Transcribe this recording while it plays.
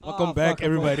Welcome back,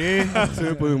 everybody.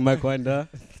 to Mike Wanda.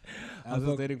 I was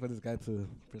just waiting for this guy to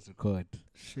press record.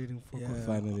 Shading for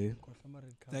Finally.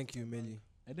 Thank you, Melly.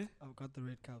 I've got the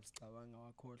red caps. I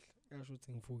should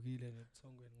think for healing it.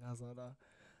 Song with Nazada.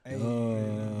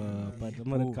 But I'm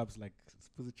not cups like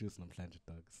supposed juice and plant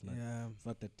dog. It's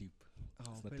not that deep.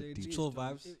 It's not that deep. Chill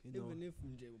vibes. Even if we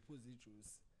put the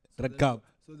juice. Red cup.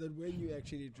 So that when you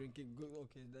actually drink it,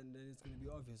 okay, then it's going to be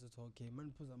obvious. It's okay.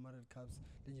 Man, put some red cups,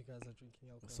 then you guys are drinking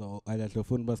alcohol. So I let your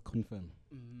phone bus confirm.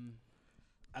 Mm-hmm.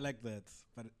 I like that,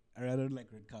 but I rather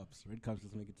like red cups. Red cups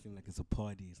just make it seem like it's a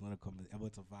party. It's not a competition.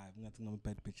 It's a vibe. I'm not going to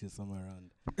bad pictures somewhere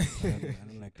around. I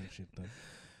don't like that shit, though.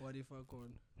 What if I go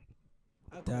on?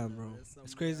 Damn, bro.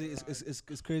 It's crazy.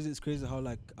 It's crazy. It's crazy how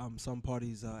like some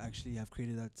parties actually have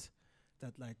created that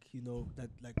like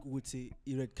that like would say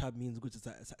red card means good. It's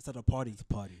at a party. It's a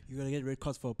party. You're gonna get red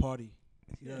cards for a party.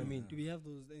 You know what I mean? Do we have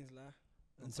those things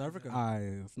in South Africa?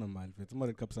 It's not mine. It's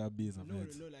more cups are bees. No,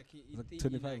 like it's like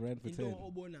 25 rand for 10.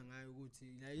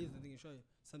 Here's the thing. Show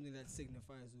something that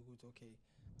signifies okay.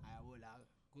 I will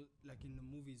like in the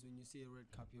movies when you see a red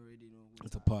cup, you already know.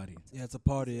 It's a party. Yeah, it's a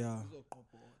party. Yeah.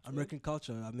 American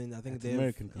culture. I mean, I think they've.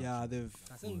 American culture. Yeah, they've.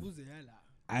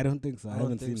 I don't think so. I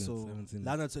haven't seen so. it. I haven't seen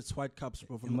Lana, it's white cups,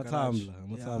 bro. From Matambla.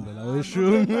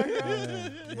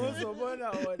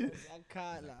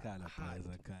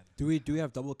 Do we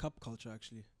have double cup culture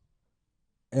actually?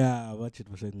 Yeah, watch it.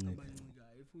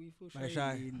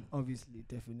 Obviously,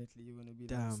 definitely, you're gonna be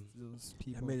those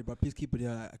people. I made it, but please keep it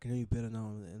there. I can hear you better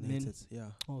now.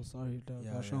 Yeah. Oh, sorry, dog.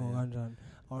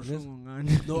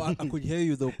 No, I could hear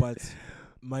you though, but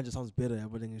mine just sounds better.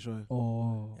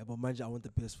 Oh. Yeah, but mind you, I want the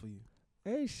best for you.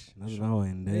 Eish. Now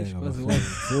and there.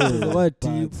 What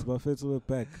deep? But we're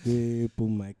back. The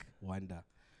Boom Mike Wanda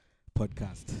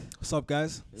podcast. What's up,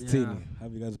 guys? It's Tini. How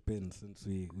have you guys been since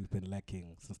we've been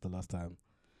lacking since the last time?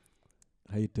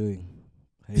 How you doing?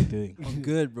 I'm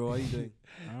good, bro. How you doing?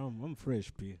 I'm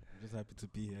fresh, P. I'm just happy to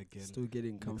be here again. Still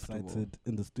getting comfortable. Excited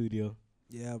in the studio.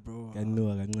 Yeah, bro.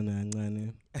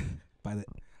 But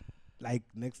like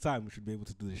next time, we should be able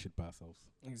to do this shit by ourselves.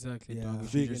 Exactly. Yeah.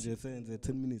 We can just say in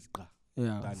 10 minutes.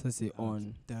 Yeah, that's it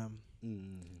on. Damn.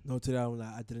 No, today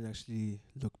I didn't actually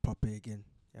look proper again.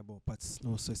 Yeah, but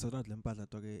no, so it's not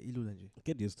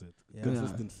get used to it. Yeah.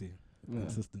 Consistency.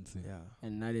 Yeah.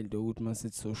 And not in the wood must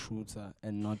sit so shooter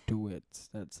and not do it.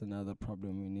 That's another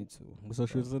problem we need to. So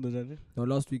shoots on the judge? No,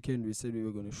 last weekend we said we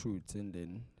were gonna shoot and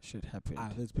then shit happened.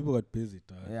 People got busy,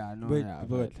 dog. Yeah, I know. Wait,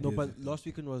 but last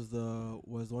weekend was the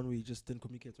one we just didn't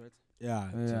communicate, right?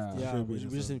 Yeah. We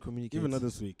just didn't communicate. Even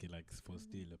this week, like for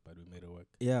steal it, but we made it work.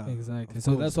 Yeah, exactly.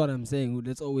 So that's what I'm saying.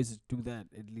 Let's always do that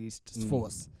at least. Just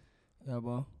force. Yeah,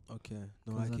 bro. Okay.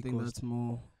 No, I think that's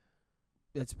more.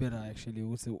 That's better actually.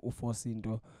 We force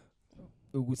into.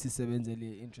 We see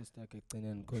interest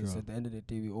because at the end of the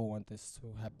day we all want this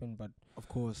to happen, but of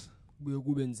course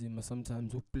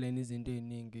sometimes we plan is in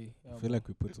I feel like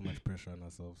we put too much pressure on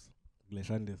ourselves.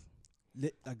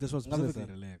 Like this was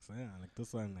specifically relax. Yeah, like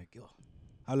this one, like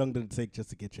how long did it take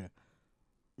just to get here?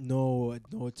 No,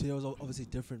 today was obviously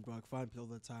different, bro. I find people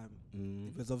all the time.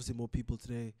 There's obviously more people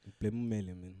today. Blame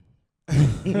man.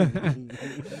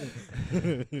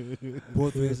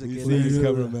 Both ways again.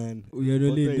 Cameraman. We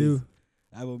really do.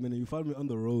 You found me on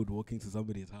the road walking to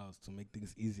somebody's house to make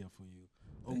things easier for you.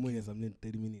 Yes, I'm in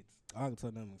 30 minutes. I'm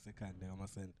because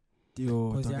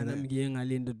I'm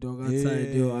getting the dog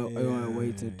outside. I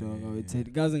waited, dog. I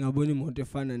waited. Guys, I'm going to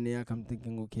fan and I'm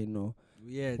thinking, okay, no.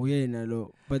 Yeah.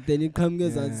 But then it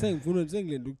comes and saying, look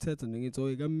at and it's all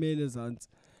you got mailers and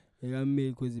you got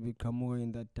mail because it become more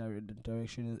in that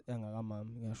direction.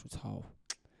 How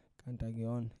can't I get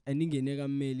on? And you get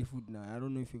mail food now. I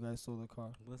don't know if you guys saw the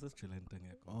car. What's this chilling thing?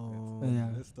 Yeah.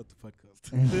 Let's start the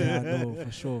podcast. Yeah,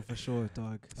 no, for sure,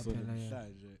 dog. So,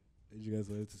 you guys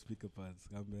wanted to speak about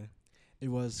Gambe? It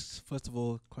was, first of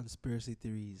all, conspiracy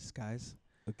theories, guys.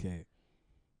 Okay.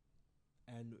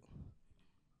 And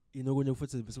when you're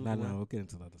we'll get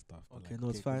into other stuff. Okay, no,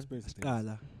 it's fine.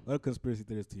 What are conspiracy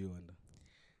theories to you, Wanda?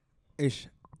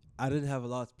 I didn't have a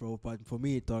lot, bro, but for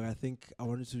me, dog, I think I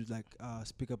wanted to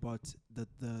speak about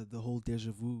the whole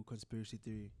deja vu conspiracy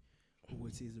theory,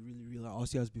 which is really real. I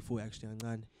also asked before actually,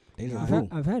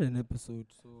 I've had an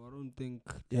episode, so I don't think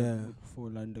would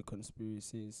fall under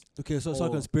conspiracies. Okay, so it's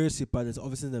not conspiracy, but it's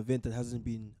obviously an event that hasn't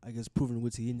been, I guess, proven.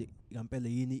 Which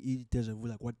deja vu,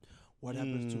 like what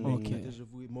happens to make deja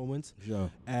vu moments,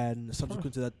 and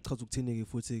subsequent to that, because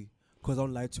I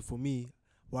don't lie to you, for me.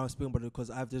 Why I'm speaking about it, because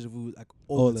I have deja vu like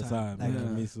all the time.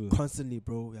 Like constantly,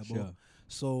 bro. Yeah, bro.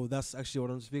 So that's actually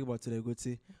what I'm speaking about today.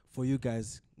 For you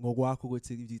guys,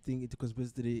 if you think it's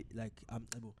conspiracy today, like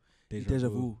deja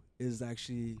vu is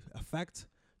actually a fact.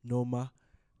 Noma,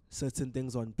 certain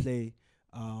things on play,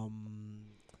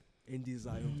 in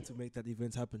desire to make that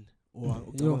event happen. Or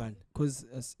because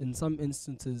in some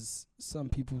instances, some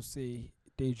people say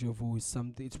deja vu is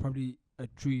something. It's probably a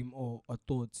dream or a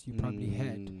thought you probably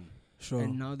had. Sure.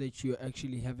 And now that you're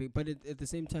actually having, but at the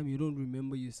same time, you don't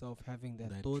remember yourself having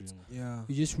that thought. Dream. Yeah.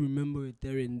 You just remember it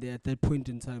there and there. At that point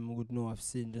in time, I would know I've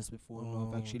seen this before. No,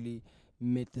 I've actually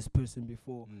met this person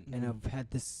before, and I've had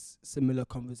this similar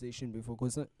conversation before.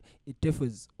 Because it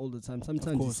differs all the time.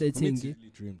 Sometimes you say things.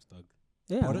 Dreams, dog.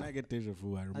 Yeah. When I get deja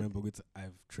vu, I remember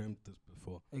I've dreamt this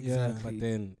before. Exactly. But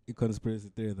then, a conspiracy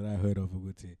theory that I heard of,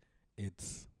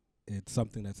 it's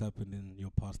something that's happened in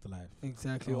your past life.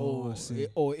 Exactly. Or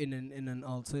in an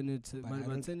alternative.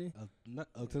 Not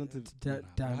alternative.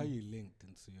 How you linked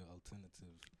into your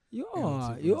alternative? You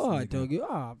are, dog. You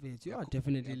are, bitch. You are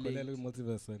definitely linked.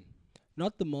 Multiverse one.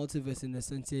 Not the multiverse in the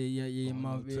sense,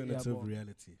 alternative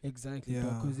reality. Exactly.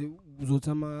 Because it was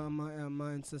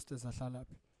my ancestors are shalap.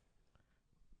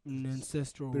 An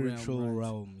ancestral spiritual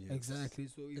realm. Yes. Exactly.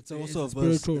 So it's also a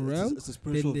spiritual realm. It's a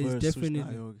spiritual then there's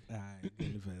definitely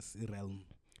universe, realm.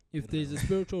 If there's a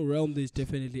spiritual realm, there's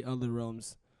definitely other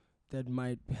realms that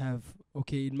might have.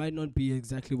 Okay, it might not be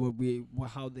exactly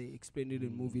how they explain it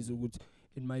in movies, or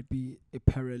it might be a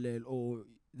parallel, or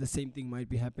the same thing might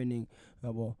be happening.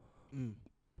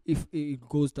 If it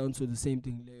goes down to the same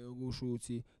thing,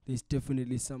 there's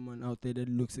definitely someone out there that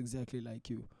looks exactly like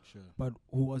you, but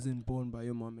who wasn't born by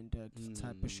your mom and dad,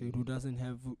 type of shit, who doesn't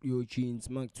have your genes,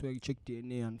 check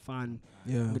DNA and fan,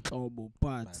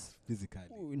 but physically,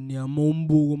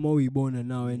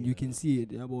 now, and you can see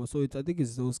it. So I think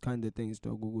it's those kind of things,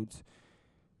 dog.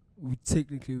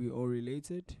 Technically, we're all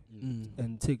related,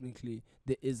 and technically,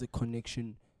 there is a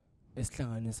connection. With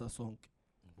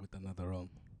another realm.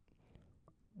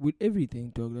 With everything,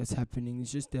 dog, that's happening.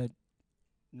 It's just that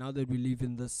now that we live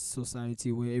in this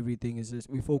society where everything is just,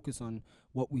 we focus on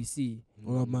what we see.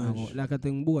 Like I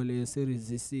think series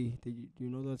they see. You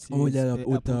know that series? With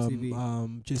Apple TV.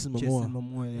 Jason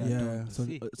Momoa. Yeah.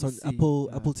 It's on Apple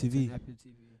TV. Apple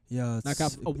TV. Yeah. Like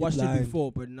I've watched it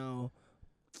before, but now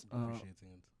Appreciating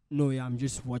it. no, I'm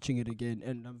just watching it again,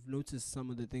 and I've noticed some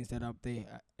of the things that are up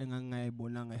there.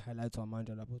 Highlight on mind,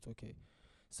 okay.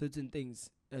 Certain things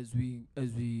as we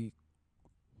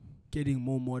getting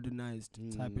more modernized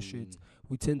type of shit,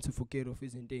 we tend to forget of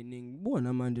isn't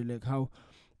like how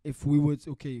if we would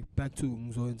back to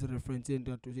reference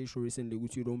recently,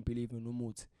 which you don't believe in no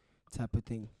more type of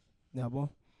thing. Yeah, boy.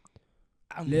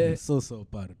 I'm so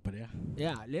about it, but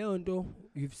yeah, Leondo,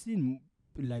 you've seen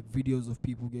like videos of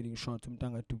people getting shot to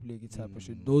play type of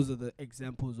shit. Those are the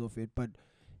examples of it, but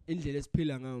in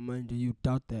the mind, you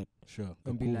doubt that. Sure.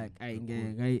 And be like,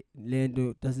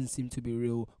 Lando doesn't seem to be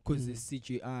real because the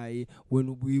CGI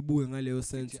when we doing a little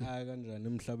sense. You never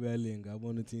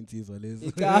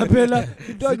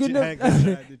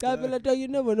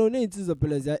know.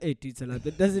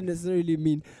 That doesn't necessarily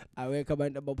mean I wake up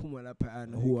and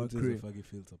who are great.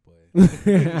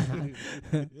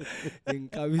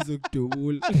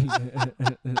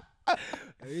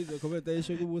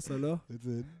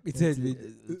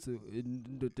 It's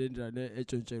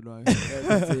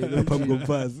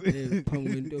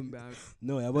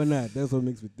no, that's what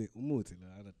makes me think.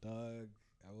 Dog,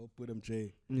 I will put them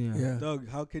J. Yeah. Dog,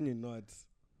 how can you not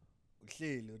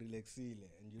relax and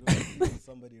you don't see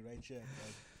somebody right here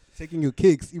taking your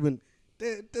kicks, even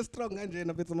they're strong and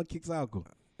a bit some kicks out. Dog.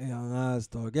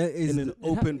 In an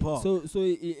open park. So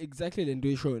exactly the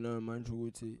intuition now, man.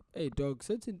 Hey, dog,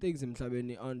 certain things in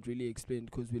Mhlabeni aren't really explained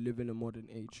because we live in a modern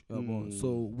age.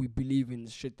 So we believe in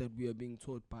shit that we are being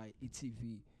taught by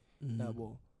ETV.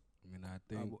 I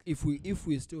think if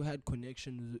we still had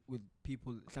connections with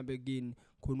people, again,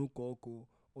 Konukoko,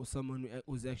 or someone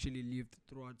who's actually lived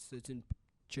throughout certain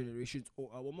generations, or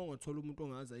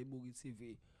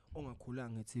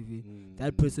TV,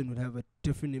 that person would have a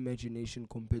different imagination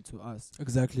compared to us.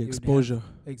 Exactly, exposure.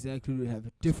 Exactly, we have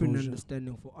a different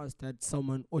understanding for us that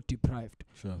someone or deprived.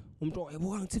 Sure. For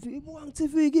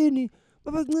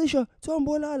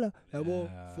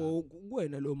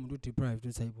when a lot deprived,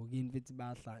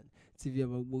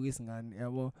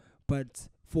 but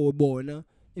for Bona,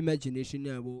 imagination,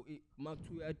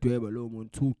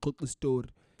 to cook the story,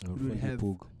 you would have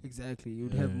exactly,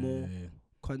 you'd have more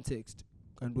context.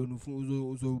 And when you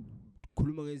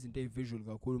khuluma ngezinto ezivisual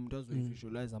kakhulu umuntu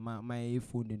azoyivisualize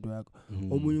ama-earphone into yakho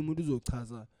omunye umuntu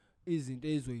uzochaza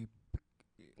izinto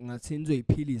ngathini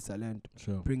uzoyiphilisa lento,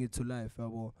 bring it to life,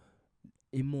 yabo,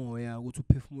 imoya ukuthi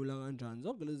uphefumula kanjani,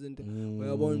 zonke lezi zinto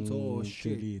uyabona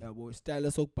shit, yabo,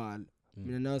 style sokubhala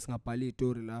mina nawe singabhala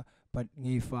istory la but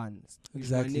ngeyifans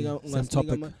Exactly. Same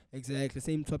topic. Exactly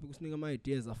same topic usinika ama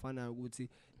ideas afanayo ukuthi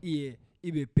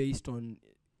ibe based on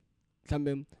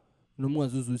mhlambe noma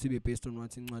ungazuza ukuthi ibe based on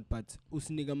what incwadi but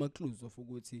usinika ama clues of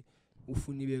ukuthi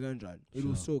ufuna ibe kanjani it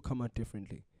will still come out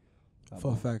differently.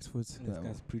 For facts, for this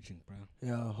guy's preaching, bro.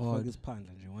 Yeah, hard. His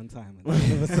panda one time. And all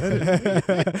of a sudden,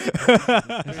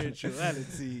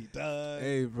 spirituality, dog.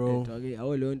 Hey, bro. Hey, dog. I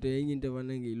will want to into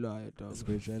dog.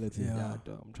 Spirituality. Yeah,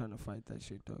 dog. I'm trying to fight that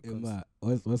shit, dog.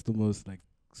 What's the most like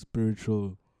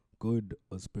spiritual good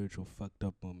or spiritual fucked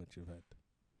up moment you've had?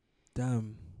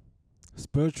 Damn,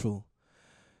 spiritual.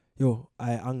 Yo,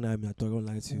 I don't lie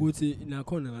to you. Ukuthi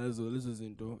nakhona lezo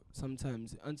zinto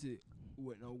sometimes anti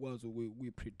when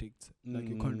we predict like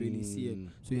you can't really see it,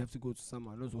 so you have to go to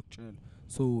someone else okutshela.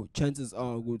 So chances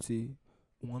are ukuthi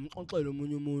ungamxoxela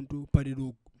omunye umuntu but it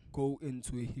will go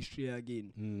into a history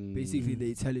again. Basically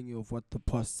they're telling you of what the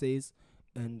past says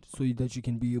and so that you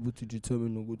can be able to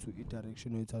determine ukuthi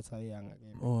direction oyithatha yang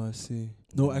again. Oh, I see.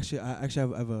 No, actually I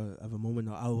have a moment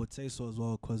now. I would say so as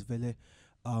well because vele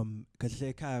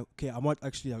okay, I'm not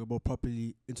actually like about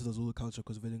properly into the Zulu culture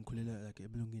because vele ngikhulela like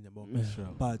ebilungini yabo.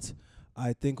 But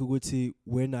I think ukuthi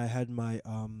when I had my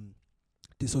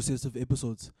dissociative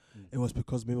episodes, it was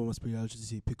because maybe my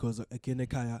spirituality because again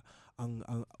ekhaya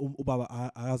ubaba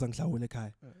akazangihlawule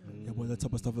ekhaya. Yeah, that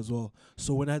type of stuff as well.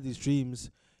 So when I had these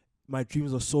dreams, my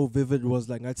dreams were so vivid. It was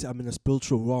like I'm in a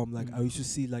spiritual realm. Like I used to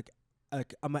see like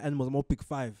I'm an animal, I'm all big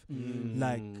five,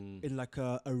 like in like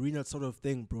a arena sort of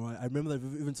thing, bro. I remember that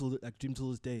even till like dream till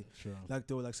this day. Sure. Like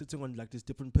they were like sitting on like these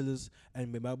different pillars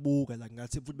and my book and like but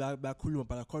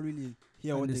I can't really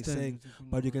hear what they're saying.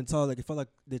 But you can tell like it felt like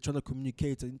they're trying to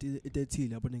communicate.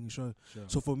 Sure.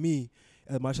 So for me,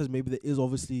 as much as maybe there is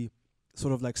obviously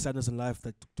sort of like sadness in life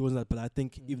that doing that, but I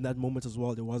think even that moment as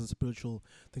well, there was a spiritual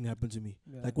thing happened to me.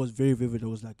 Yeah. Like it was very vivid. It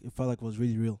was like it felt like it was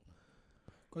really real.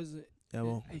 Because yeah,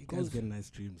 well, guys get nice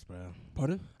dreams, bro.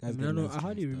 Pardon? Guys get nice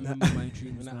how do you remember my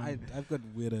dreams? I've got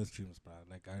weird ass dreams, bro.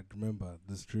 Like I remember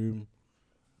this dream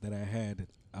that I had.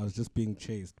 I was just being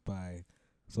chased by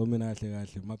so many.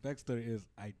 My backstory is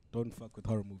I don't fuck with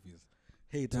horror movies.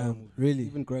 Hate horror movies. Really?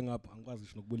 Even growing up, I'm quite a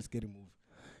scary movie.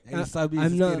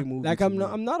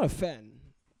 I'm not a fan,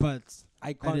 but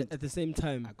I can't. At the same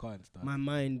time, I can't stop. My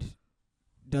mind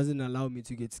doesn't allow me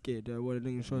to get scared.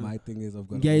 My thing is I've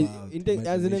got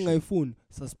phone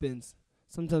suspense.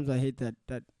 Sometimes I hate that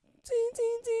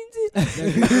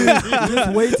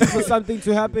just waiting for something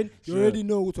to happen. You already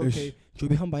know it's okay.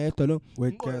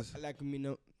 Wait, guys. Like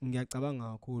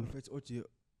ngiyacabanga kakhulu.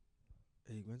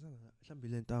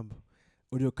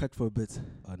 Audio cut for a bit.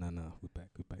 Oh no,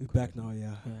 we're back now,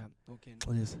 yeah. Yeah. Okay.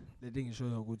 Oh, yes. The thing is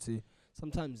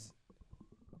sometimes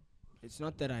it's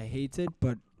not that I hate it,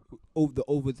 but the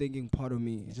overthinking part of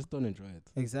me. You just don't enjoy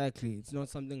it. Exactly. It's not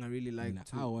something I really like.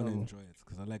 I want to enjoy it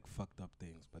because I like fucked up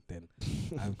things, but then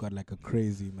I've got like a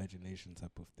crazy imagination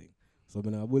type of thing. So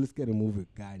when I will get a movie,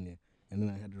 Kanye, and then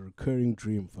I had a recurring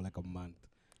dream for like a month.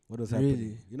 What was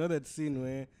happening? You know that scene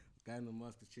where guy in the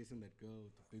mask is chasing that girl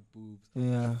with the big boobs.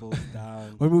 Yeah. She falls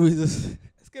down. What movie is this?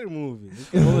 A scary movie.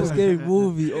 Scary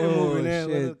movie. Oh,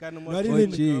 shit. Not even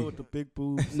the girl with the big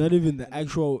boobs. Not even the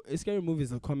actual. A scary movie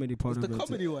is a comedy part of it. It's the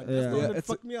comedy one. Yeah. That's the one that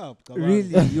fucked me up.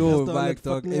 Really? Yo, Mike,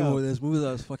 dog. There's movies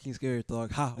that was fucking scary,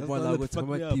 dog. Ha,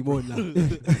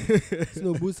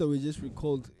 Snow Booster, we just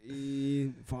recalled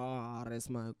Far as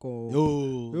my call.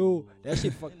 Yo, that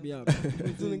shit fucked me up. That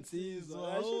shit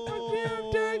fucked me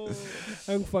up, dog.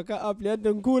 And fuck up,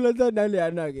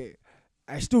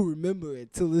 I still remember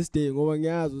it till this day.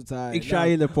 Extra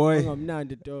in the boy. I'm not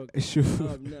the dog. I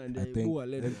think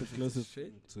the closest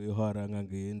to your heart I'm gonna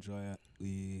enjoy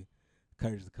we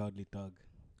Courage the Cowardly Dog.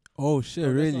 Oh shit,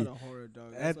 really? That's not a horror,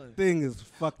 dog. That thing is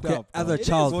fucked up. As a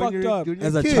child,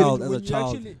 as a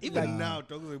child. Even now,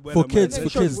 for kids,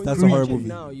 that's a horror movie.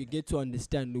 Now you get to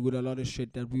understand with a lot of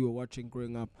shit that we were watching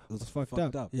growing up. It was fucked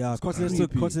up. Yeah,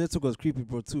 Continental was creepy,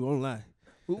 bro. Too, don't lie.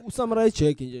 Samurai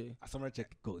check Samurai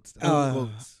check goats. Samurai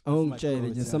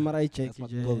check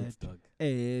goats, dog.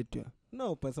 Eh,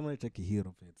 no, but Samurai check a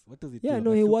hero. What does he do? Yeah,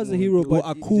 no, he was a hero, but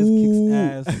he just kicks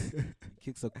ass. He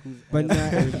kicks a cool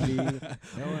ass.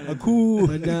 A cool.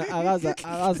 But agaza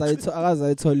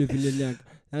ithole villain yakhe.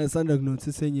 Ngisanda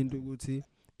kunotice enye into ukuthi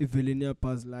ivillain ya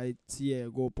Buzz Lightyear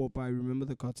go Popeye. Remember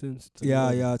the cartoons?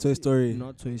 Yeah, Toy Story.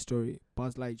 Not Toy Story.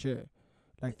 Buzz Lightyear.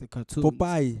 Like the cartoons.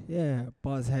 Popeye. Yeah,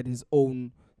 Buzz had his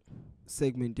own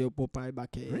segment. Popeye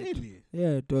back here. Really?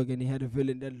 Yeah, dog, and he had a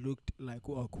villain that looked like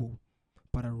Uaku.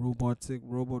 but a robot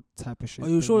type of shit. Are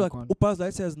you sure like on. Upas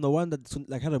Lights has the one that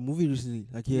like had a movie recently?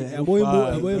 Like he had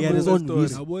his own own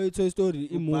story. Boy, Toy Story.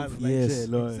 Yes,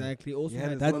 exactly. Also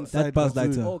had that Buzz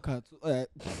Lightyear. Oh, cut.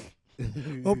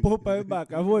 Pop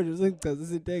back. I've already saying because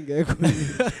this is thing.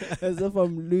 As if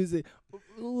I'm losing.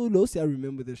 Oh, Lucy, I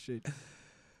remember this shit.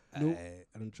 No,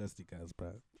 I don't trust you guys,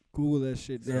 bro. Google that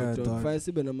shit. Yeah, dog. If I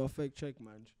see ben I'm a fact check,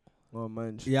 man. Oh,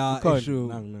 man. Yeah, Sure.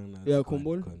 No. Yeah,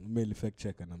 Kumbul. Mainly fact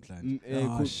check and I'm trying.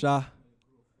 Sha.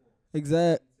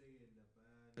 Exactly.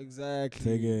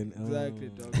 Again. Exactly,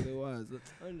 dog. There was.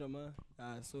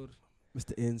 Sorry.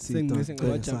 Mr. NC. Sing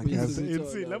about champions.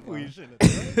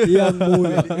 Yeah,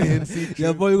 boy.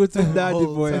 Yeah, boy, you go to daddy,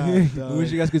 boy. I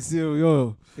wish you guys could see you,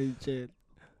 yo.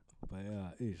 But yeah,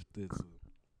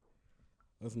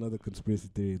 that's another conspiracy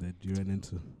theory that you ran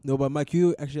into. No, but Mike,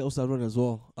 you actually also run as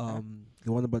well.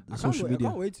 The one about the social media. I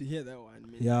can't wait to hear that one.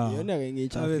 Man. Yeah. You're not going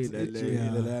to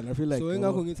I feel like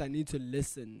so I need to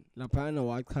listen. La pana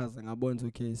podcast and I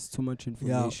okay, it's too much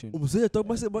information. Yeah. So talk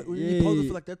about when you pause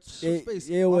for like that space.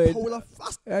 Yeah, wait.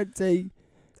 Fast. I'd say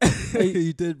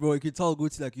you did, bro. You can tell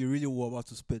Gucci like you really were about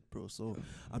to spit, bro. So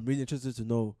I'm really interested to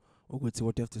know Gucci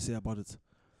what you have to say about it.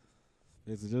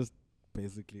 It's just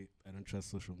basically I don't trust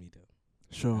social media.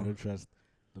 Sure. I don't trust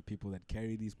the people that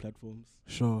carry these platforms.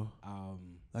 Sure.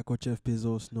 Like what Jeff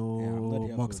Bezos,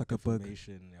 Mark Zuckerberg.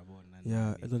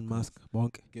 Elon Musk,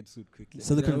 Bonk. Get sued quickly.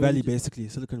 Silicon Valley, basically.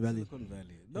 Silicon Valley.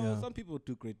 No, some people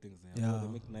do great things there. Yeah. They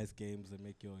make nice games. They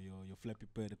make your Flappy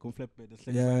Bird. The Flappy Bird.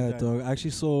 Yeah, dog. I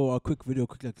actually saw a quick video,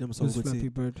 like Flappy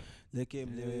Bird. They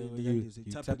came, you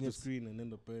tap the screen and then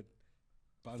the bird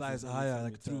flies higher,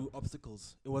 like through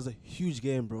obstacles. It was a huge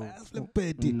game, bro. No.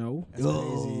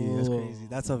 That's crazy.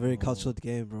 That's a very cultured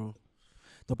game, bro.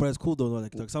 No, but it's cool though.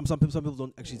 Like some people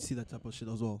don't actually see that type of shit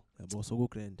as well. Yeah, but so go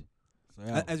grand. So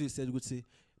yeah. As we said, we would say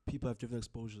people have different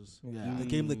exposures. Yeah. The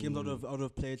game's out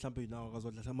of played. Something now as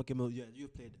well. Like some game,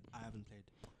 you've played. I haven't played.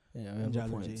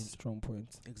 Yeah, strong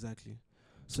points. Exactly.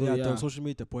 So yeah, social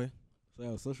media, boy. So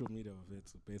yeah, social media of it.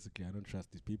 So basically, I don't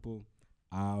trust these people.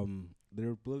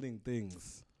 They're building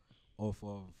things off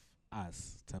of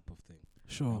us type of thing.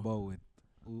 Sure. About with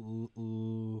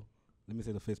let me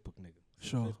say the Facebook nigga.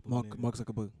 Sure. Facebook Mark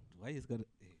Zuckerberg. Why he's got a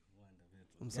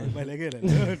I'm sorry.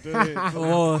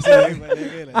 Oh, sorry.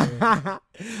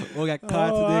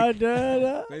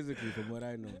 Basically, from what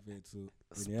I know of it, so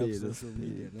when you have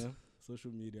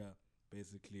social media,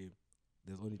 basically,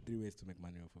 there's only 3 ways to make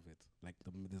money off of it. Like,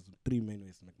 there's 3 main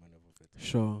ways to make money off of it.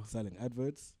 Sure. Selling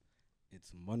adverts,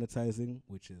 it's monetizing,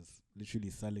 which is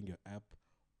literally selling your app,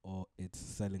 or it's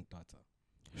selling data.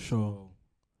 Sure. So,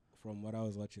 from what I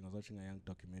was watching a young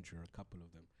documentary, a couple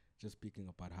of them, just speaking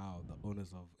about how the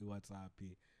owners of WhatsApp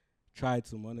tried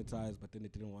to monetize, but then they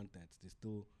didn't want that. They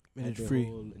still made had it free. The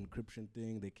whole encryption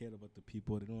thing. They cared about the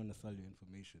people. They didn't want to sell you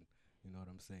information. You know what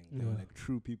I'm saying? They were like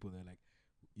true people. They're like,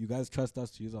 you guys trust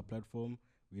us to use our platform.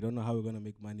 We don't know how we're going to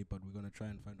make money, but we're going to try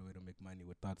and find a way to make money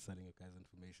without selling your guys'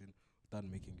 information, without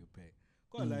making you pay.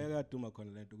 Now you have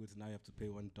to pay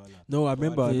 $1. No, I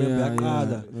remember. Yeah.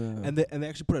 And they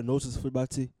actually put a notice for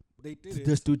Bati. They did it.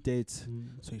 Just 2 dates.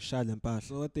 So he shot them back.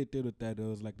 So what they did with that, it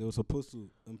was like they were supposed to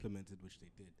implement it, which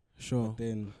they did. Sure. But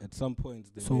then at some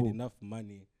point they made enough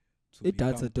money to it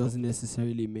doesn't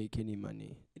necessarily make any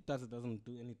money. It doesn't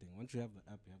do anything. Once you have the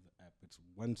app, you have the app. It's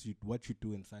what you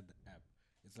do inside the app.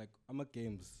 It's like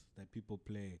games that people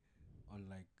play on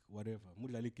like whatever.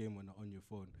 Mudlali game on your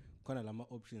phone. Kinda like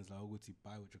options like you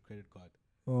buy with your credit card.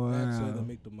 That's where they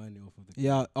make the money off of the game.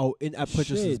 Yeah, in-app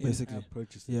purchases basically. In-app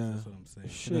purchases, yeah. That's what I'm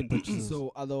saying.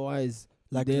 So otherwise,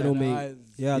 like they don't make.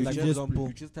 Yeah, like for example,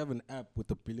 you just have an app with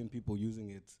 1 billion people using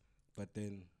it, but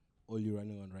then all you're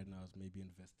running on right now is maybe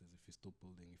investors. If you're still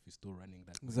building, if you're still running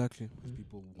that. Exactly. Because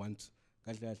people want,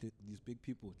 these big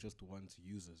people just want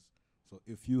users. So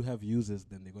if you have users,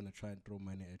 then they're gonna try and throw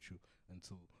money at you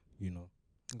until you know.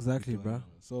 Exactly, bro.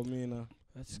 So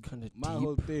that's kind of my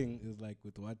whole thing is like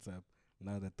with WhatsApp.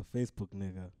 Now that the Facebook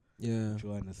nigga,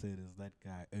 Joanna said is that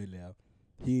guy earlier,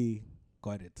 he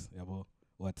got it. Yeah, well,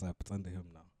 WhatsApp, it's under him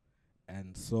now.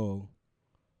 And so,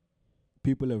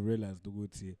 people have realized,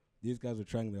 these guys were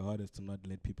trying their hardest to not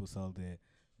let people sell their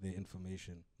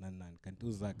information.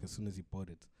 Kantuzak, as soon as he bought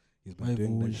it, he's been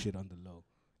doing that shit on the low.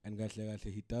 And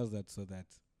he does that so that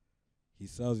he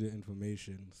sells your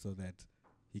information so that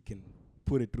he can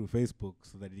put it through Facebook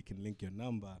so that he can link your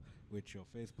number with your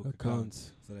Facebook account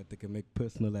so that they can make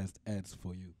personalized ads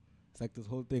for you. It's like this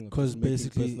whole thing of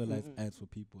basically personalized ads for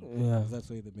people. Yeah. That's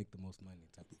why they make the most money.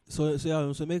 So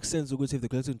it makes sense to go if they're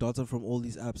collecting data from all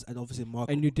these apps and obviously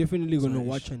market. And you're definitely gonna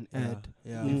watch an ad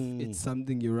if it's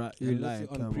something you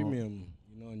like. On premium,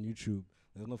 on YouTube,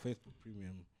 There's no Facebook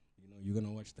Premium. You know, you're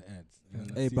gonna watch the ads. You're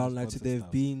gonna Hey, see Brown the Lights, sponsored they've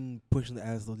stuff. been pushing the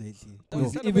ads though lately. Dog,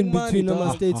 it's trying to even make money, between our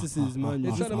dog. statuses, man.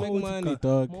 They're trying to make money,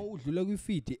 dog. Like we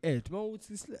feed the ad.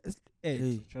 It's ad.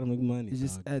 Hey, Trying to make money, It's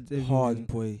just dog. ads everywhere. hard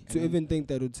boy. To even think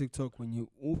that on TikTok, when you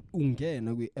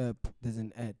ungena kwi app, there's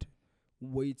an ad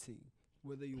waiting.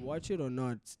 Whether you watch it or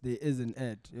not, there is an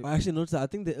ad. I actually noticed that. I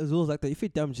think there's rules like that. If you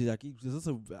damage it, like there's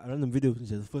also a random video, which is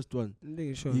the first one.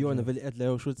 You on a very ad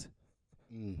layer shoot.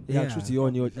 Yeah, shoot you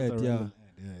on your It's just a ad. Yeah, random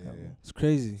ad, yeah. it's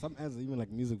crazy. Some ads are even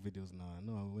like music videos now. I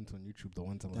know I went on YouTube the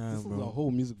one time. Damn, This is bro. a whole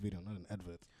music video, not an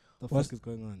advert. The What's- fuck is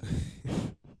going on?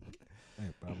 Hey,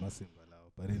 bro, I'm not saying that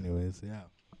loud. But anyways, yeah.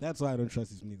 That's why I don't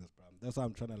trust these niggas, bro. That's why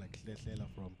I'm trying to like clear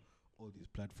from all these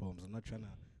platforms. I'm not trying to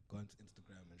go onto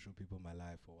Instagram and show people my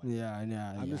life or what. Yeah.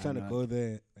 I'm just trying to go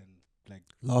there and like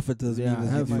Laugh at those Yeah, memes.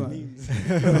 have give my me-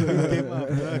 fun. memes. Came out,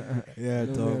 dog. Yeah,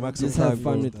 No, dog. man, Max just some have time,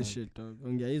 fun bro. with the shit, dog.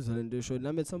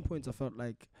 And at some points I felt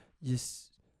like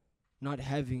just not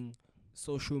having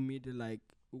social media like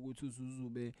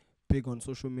be big on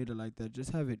social media like that.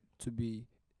 Just have it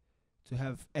to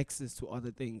have access to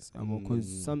other things.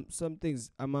 Because some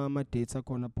things ama data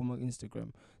khona phuma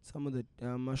Instagram. Some of the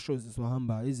shows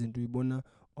iswahamba izinto uyibona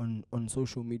on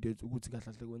social media ukuthi kahle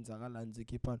kahle kwenzakalani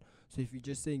zikhipha. So if you're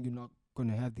just saying you're not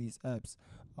gonna have these apps,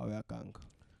 awuyaganga.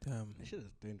 Damn. That shit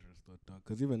is dangerous though, dog.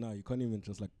 Because even now you can't even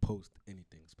just like post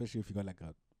anything, especially if you got like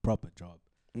a proper job,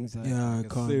 Exactly. Yeah, I like a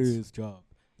can't. serious job.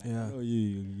 Like, Yeah. you know,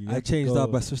 you I have to changed go.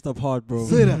 up. I switched up hard, bro.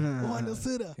 Sitter. Oh, and the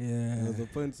sitter. Yeah. There was a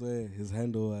point where his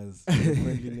handle was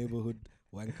friendly neighborhood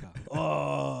wanker.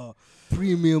 Oh,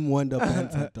 premium wonder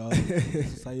banter, dog.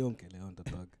 Sayonke le on the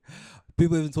dog.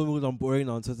 People even told me I'm boring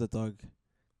now on Twitter, dog.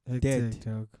 Dead.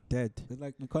 Dog. Dead. It's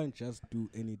like you can't just do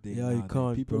anything. Yeah, now. you Like,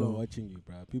 can't, people bro. are watching you,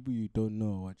 bro. People you don't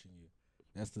know are watching you.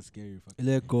 That's the scary fucking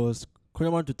Let thing. goes.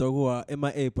 Couldn't want to talk about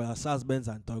MIA, but SARS Benz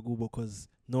and Togo because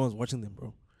no one's watching them,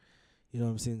 bro. You know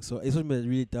what I'm saying? So it's something that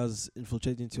really does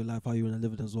infiltrate into your life, how you want to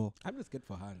live it as well. I'm just scared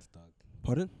for hands, dog.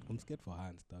 Pardon? I'm scared for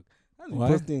hands, dog. I'm Why?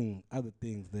 posting other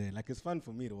things there. Like, it's fun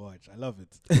for me to watch. I love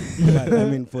it. But, I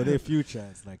mean, for their future,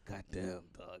 it's like, goddamn,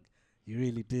 dog. You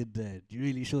really did that. You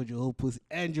really showed your whole pussy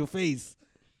and your face.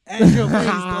 And your face,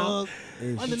 dog.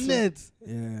 Hey, On the shit. net.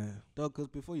 Yeah. Dog, because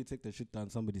before you take the shit down,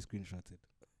 somebody screenshot it.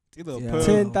 It's either a Yeah. pearl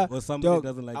 10,000 or somebody dog,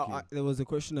 doesn't like you. There was a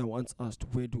question I once asked: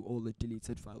 where do all the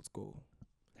deleted files go?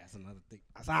 That's another thing.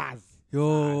 Asaz.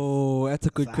 Yo, that's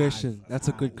a good SARS. question. That's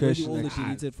a good Where do all question. the actually.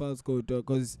 deleted files go?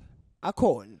 Because I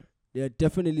can't. Yeah,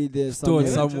 definitely there's Stored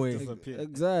somewhere. somewhere. Just disappear.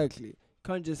 Exactly.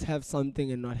 Can't just have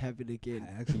something and not have it again.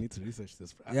 I actually need to research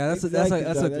this. Bro. Yeah, that's Exactly,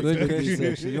 a dog, good that's question.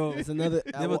 research. Actually. Yo, It's another.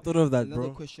 never thought of that, another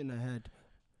bro. question I had: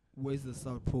 where's the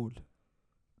South Pole?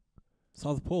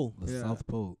 South Pole. The Yeah. South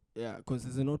Pole. Yeah, because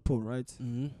there's a North Pole, right?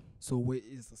 Mm-hmm. So where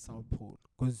is the South Pole?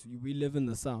 Because we live in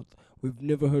the South. We've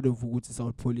never heard of what's the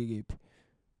South Pole Cape.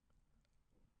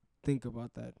 Think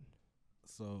about that.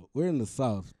 So we're in the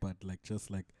South, but like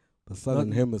just like the southern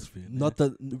Not- hemisphere. Not the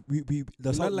the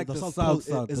Not south, like the the south south, pole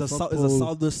south, is the a south south is a pole.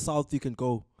 southwest south you can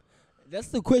go That's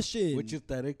the question. which is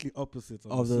directly opposite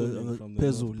of the, swelling from the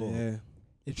Pezul, North Pole. yeah.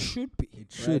 It should be.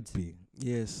 It should right? be.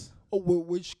 Yes. Oh,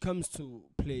 which comes to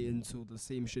play into the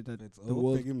same shit that It's the all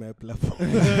world, taking my platform.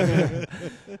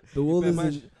 the world Pretty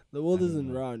isn't, the world I don't isn't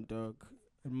know. round, dog.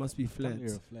 It must be flat.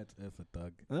 You're a flat earther,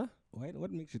 dog. Huh? Why?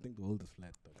 What makes you think the world is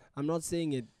flat, dog? I'm not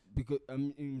saying it because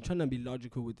I'm trying to be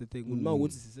logical with the thing. When my Mm.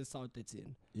 woods is a South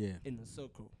 13 Yeah. in a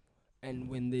circle, and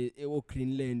when they all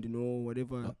Greenland,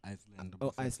 whatever, Oh, Iceland.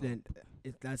 or Iceland,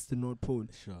 that's the North Pole.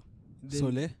 Sure. So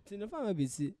le Thina fanga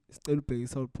bithi still bheke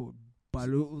South Pole.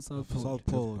 Balo South Pole. South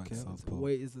Pole, Just by okay. South Pole.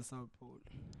 Where is the South Pole?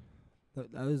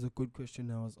 That was a good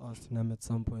question I was asked him at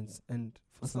some points, and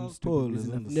for The some South stupid Pole is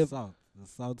reason in I've the never. south. The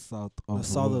south of the the world.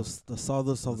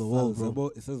 southest of the world, bro.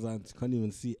 It says that you can't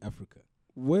even see Africa.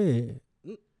 Where?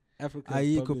 Africa.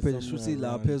 Ayikho is phela probably shuthi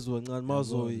la somewhere phezulu kancane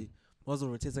Gabon.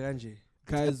 mazorotate kanje.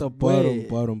 At Guys, the where?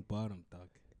 bottom, dog.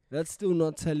 That's still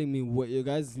not telling me what you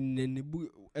guys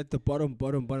at the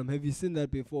bottom. Have you seen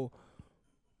that before?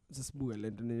 Just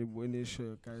when they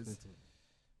show guys.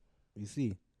 You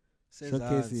see, Says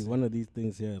showcasing one of these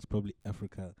things here is probably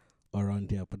Africa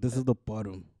around here, but this is the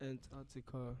bottom.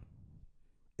 Antarctica.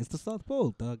 It's the South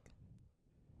Pole, dog.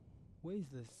 Where is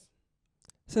this?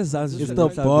 Says Zanzibar. It's a the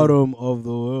country. bottom of the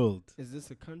world. Is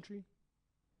this a country?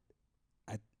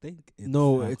 I think it's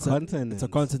No, a it's continent. It's a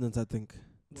continent, I think.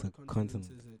 It's What a continent.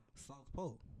 is it? South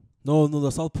Pole. No,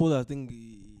 the South Pole I think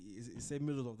is the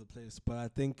middle of the place, but I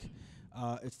think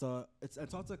it's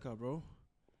Antarctica, bro.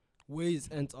 Where is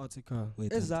Antarctica?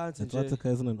 Wait, It's Antarctica. Antarctica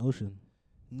isn't an ocean.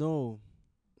 No,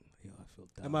 Yeah, I feel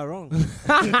down. Am I wrong?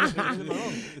 Am I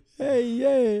wrong? Hey,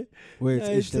 yeah. Wait, Yeah,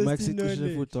 it's the just maxi knowledge.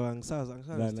 question for dog.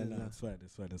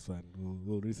 No, it's fine.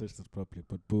 We'll research this properly.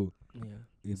 But boo, Yeah.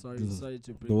 it- Sorry this is-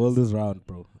 to bring the world this is round,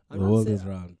 bro. I'm The not world saying- is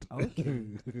round.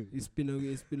 Okay. It's been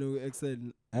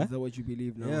excellent. Huh? Is that what you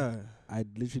believe now? Yeah. I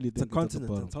literally It's a think it's at the continent,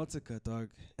 bottom. Antarctica, dog.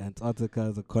 Antarctica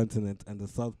is a continent, and the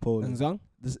South Pole is Angzang?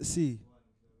 The sea.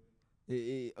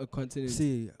 A continent.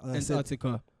 Sea. I said,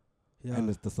 Antarctica. yeah. and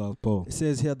it's the South Pole. It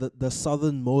says here the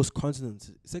southernmost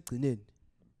continent. It's like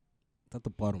It's at the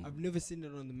bottom. I've never seen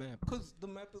it on the map. Because the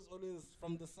map is always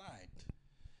from the side.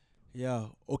 Yeah.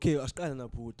 Okay, dog.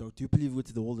 Do you believe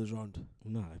the world is round?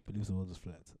 No, I believe the world is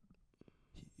flat.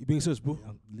 You being serious, bro?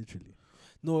 Yeah, literally.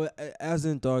 No, as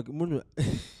in dog.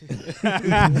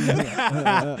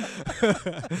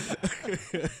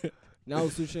 Now,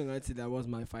 Sushin, I'd say that was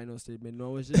my final statement. No,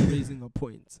 I was just raising a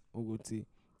point. Oguti.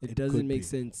 It It doesn't could make be.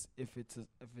 sense if it's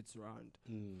round.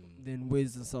 Then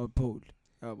where's the South Pole?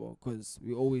 Because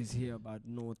we always hear about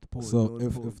North Pole. So North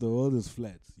if Pole. the world is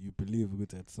flat, you believe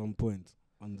that at some point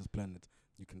on this planet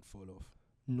you can fall off.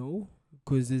 No,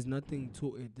 because there's nothing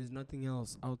to it. There's nothing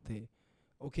else out there.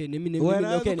 Okay, let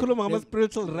me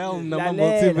spiritual realm. I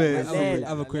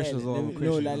have a question as well.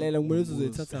 No, lalela ngibona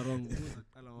uzothatha wrong.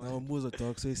 No, Muzo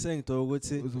dog. So he's saying dog,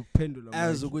 Uzophendula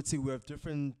as manje. we have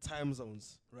different time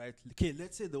zones, right? Okay,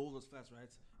 let's say the world was flat, right?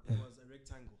 It was a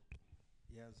rectangle.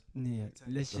 Yes. Yeah,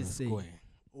 let's just say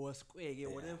Or a square, yeah,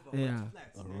 whatever. Yeah. But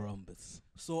it's A flat, yeah? rhombus.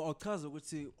 So Okaza would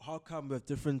say, how come we have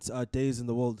different days in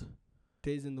the world?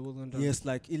 days in the world. Yes,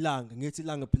 like ilanga, ngethi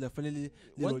ilanga phela fanele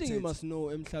One thing you lirotate. must know,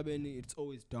 emhlabeni it's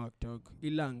always dark.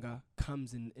 Ilanga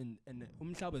comes in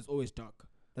umhlaba is always dark.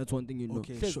 That's one thing you know.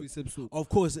 Okay, Hlezi sure. kusebusuku. Of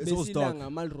course, it's always dark.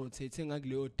 Ilanga mal-rotate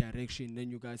ngakuleyo direction, then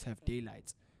you guys have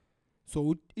daylight.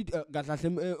 So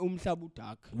kahle umhlaba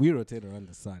dark. We rotate around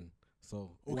the sun. So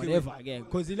Okay, Whatever again,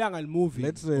 because ilanga moving.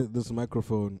 let's say this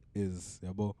microphone is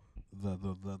yabo,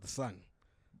 the sun.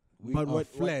 We But are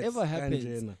flat, whatever happens,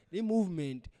 kanjena. the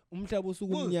movement, umhlaba usuke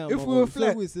Well, umnyama, if we were usuke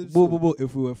flat, kusebusuku.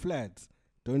 if we were flat,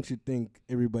 don't you think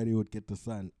everybody would get the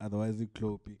sun? Otherwise, it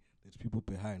clopey. There's people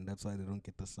behind. That's why they don't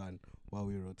get the sun while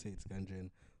we rotate, kanjena.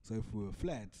 So if we were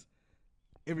flat,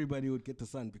 everybody would get the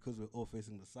sun because we're all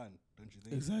facing the sun. Don't you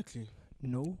think? Exactly.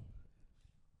 No.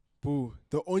 Boo.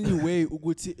 The only way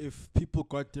Uguti if people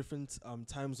got different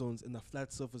time zones in a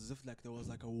flat surface is if like there was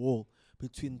like a wall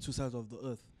between two sides of the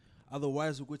earth.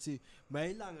 Otherwise Uguti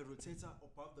mailanga rotator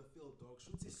above the field dog.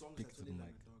 Should see songs Speak to the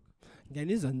mic. dog.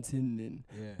 Ngiyanizwa nithini.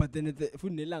 Yeah. But then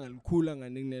futhi nelanga likhula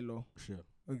nganingelo. sure.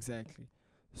 Exactly.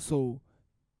 So,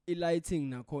 lighting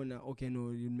nakhona, okay, no,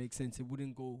 it makes sense. It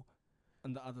wouldn't go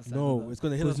on the other side. No, it's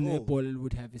gonna hit us all. Netball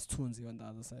would have his tunzi on the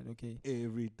other side, okay.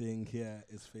 Everything here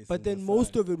is facing. But then the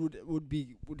most sun. of it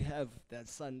would have that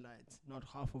sunlight, not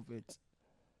half of it.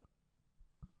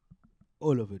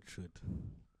 all of it should.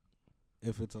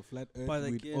 If it's a flat earth, But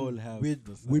we'd again, all have we'd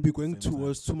the sun be at the going same time.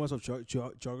 towards too much of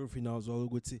geography now as well.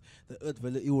 Would say the earth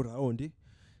very round,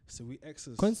 so we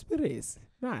access. Conspiracy.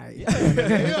 Nah.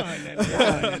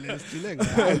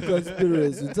 Conspiracy.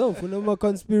 Conspiracy. So, for no more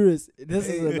conspiracy. This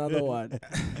is another one.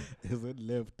 Is it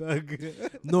left? Doug?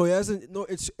 No, it hasn't. No,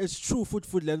 it's true.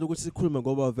 Food land. Which is cool. Man,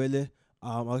 go about vele.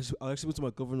 I'll actually put to my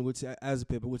government which as a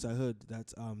paper which I heard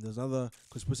that there's another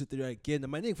conspiracy theory again.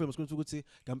 And my name was going to say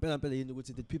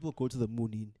did people go to the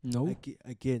moon in? No.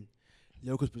 Again,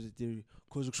 the conspiracy theory.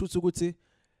 Because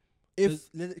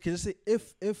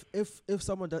if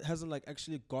someone that hasn't like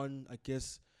actually gone, I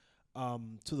guess,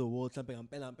 to the world, he'd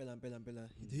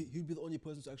be the only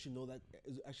person to actually know that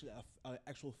is actually an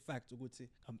actual fact.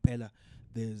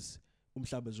 There's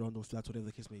umhlaba is round or flat, whatever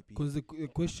the case may be. Because the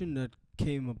question that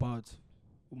came about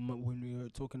when we were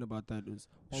talking about that was,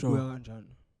 Sure.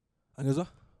 Wabuya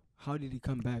how did he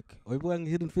come back? Are we playing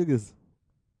Hidden Figures?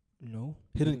 No.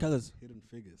 Hidden colors. Hidden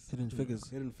Figures. Hidden figures.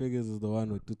 Hidden Figures is the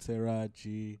one with Dutera,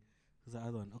 G. Who's the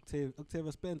other one?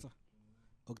 Octavia Spencer.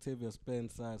 Octavia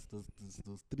Spencer.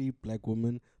 Those three black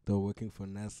women that were working for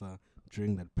NASA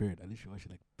during that period. I literally watched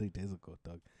it like 3 days ago,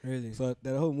 dog. Really? So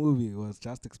that whole movie was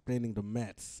just explaining the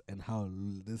maths and how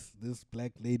this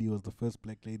black lady was the first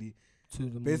black lady. To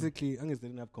the Basically, I guess they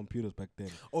didn't have computers back then.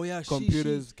 Oh yeah,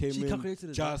 Computers came she in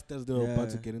calculated it, just as they were about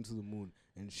to Yeah. get into the moon.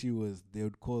 And they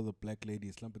would call the black lady,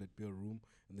 slump it, be a room,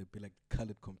 and they'd be like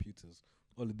colored computers.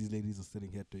 All of these ladies are sitting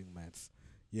here doing maths.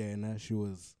 Yeah, and she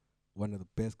was one of the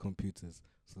best computers.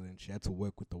 So then she had to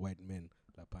work with the white men.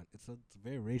 It's a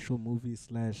very racial movie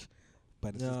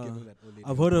but it's just Yeah. giving that old lady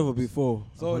I've heard of it vibes. before.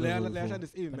 So I've heard of it they before. had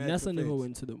this But NASA never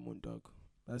went to the moon, dog.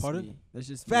 That's Pardon? me. That's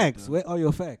just Facts. Where are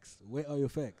your facts? Where are your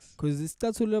facts? Because the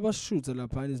statue level shoes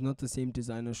lapha is not the same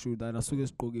designer shoe that asuke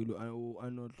sigqokile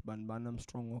Arnold Banbanam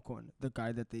Strong Ocon, the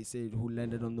guy that they said who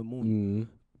landed on the moon.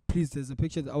 Please, there's a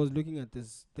picture that I was looking at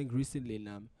this thing recently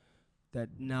now that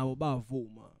now about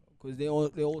Voma. Because they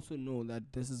also know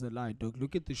that this is a lie, dog.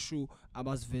 Look at the shoe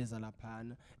Abbas Veza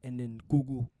lapana and then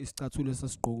Google is Tatulesa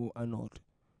Skogo Arnold.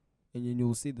 And then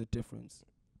you'll see the difference.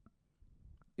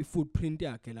 If footprint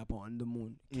on the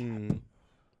moon. Cap.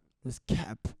 This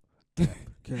cap.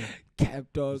 Cap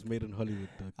dog. It's made in Hollywood,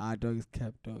 dog. Dog is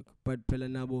cap dog. But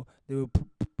Pelanabo, they were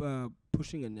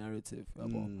pushing a narrative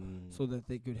so that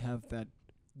they could have that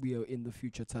we are in the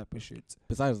future type of shit.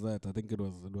 Besides that, I think it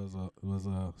was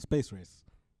a space race.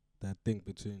 That thing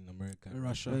between America and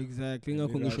Russia. Exactly. Russia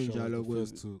was the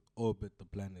first to orbit the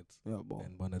planet.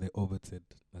 And when they orbited,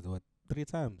 3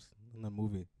 times in the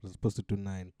movie. It was supposed to do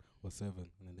 9 or 7, and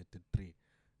then they did 3.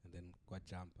 And then quite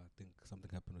jump. I think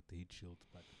something happened with the heat shield.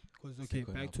 But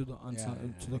back to the answer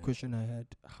to the question I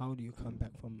had. How do you come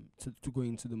back to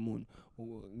going to the moon?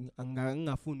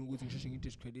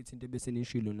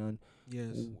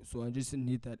 Yes. So I just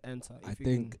need that answer. I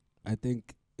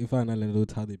think if I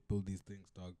analyze how they build these things,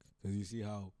 dog, because you see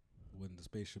how when the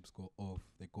spaceships go off,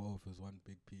 they go off as one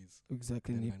big piece.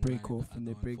 Exactly, and they break off, and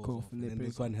they break off, and then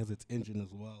this one has its engine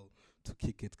as well to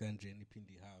kick its ganja and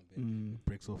it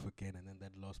breaks off again, and then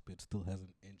that last bit still has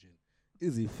an engine.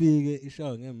 Is he figure? Is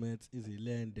he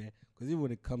land there? Because even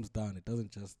when it comes down, it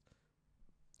doesn't just.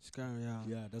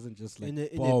 It doesn't just like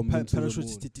bomb into the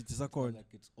moon.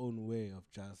 Like its own way of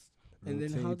just. And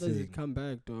then how does it come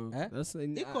back, dog? That's I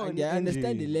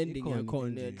understand the landing.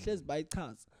 It says by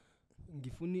cars.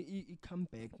 It come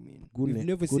back, man. We've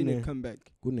never seen it come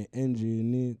back.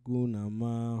 Engine,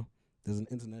 there's an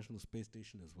international space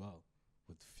station as well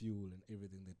with fuel and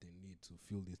everything that they need to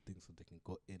fuel these things so they can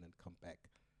go in and come back.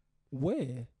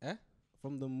 Where?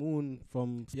 From the moon,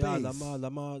 from space. Yeah,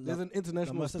 there's an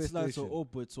international space station. Or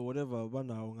orbits or whatever.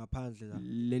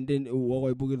 London, what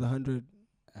I booked 100.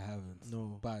 I haven't.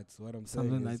 No. But what I'm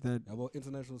saying is like that. About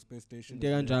international space station.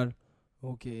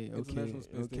 Okay.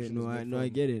 No, I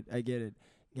get it.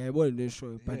 Yeah, I wasn't really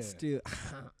sure, but still.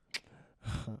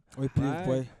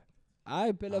 Boy.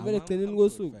 I feel very clean go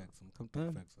so.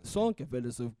 Song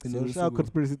so Shark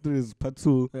Conspiracy 3 is part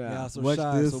 2. Yeah, so watch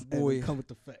this so boy. and come with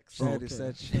the facts.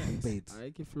 Such baits I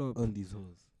can flop on these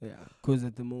hoes. Yeah, because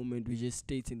at the moment we're just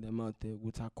stating them out there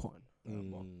with our con.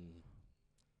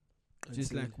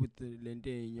 Just like with the Lende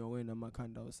in your way and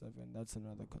Makanda 7, that's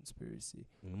another conspiracy.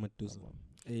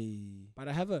 But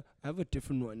I have a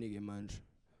different one, nigga, man.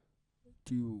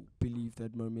 Do you believe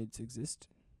that mermaids exist?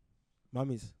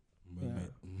 Mummies.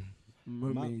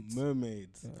 Mermaids.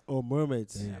 Yeah. Oh,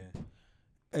 mermaids.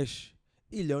 Yeah.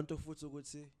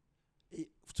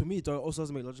 To me, it also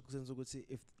doesn't make logical sense.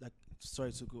 If like,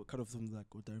 sorry to go cut off them like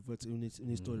or divert in his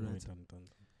story, right?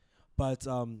 But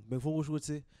before we would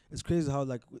say, it's crazy how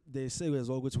like they say as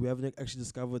well, we haven't actually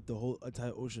discovered the whole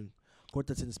entire ocean. Got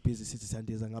that in the space, the city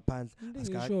Sundays and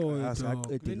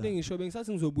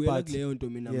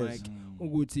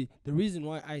the reason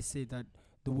why I say that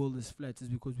the world is flat is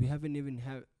because we haven't even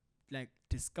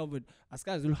discovered as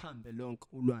guys will hambe long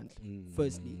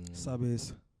firstly.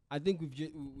 I think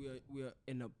we are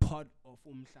in a part of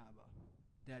umhlaba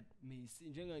that may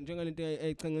see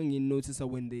notice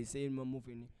when they say in my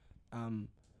movie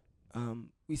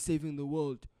we're saving the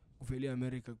world of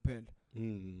America.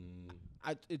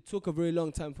 It took a very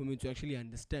long time for me to actually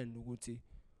understand ukuthi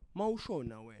mawusho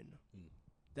na wena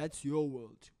that's your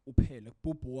world uphela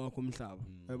popo wakho umhlaba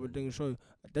everything show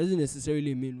it doesn't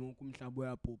necessarily mean wonke umhlaba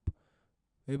uyapopa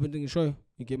everything show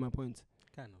you get my point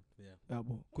kind of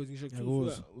yabo because ngisho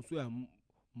usuya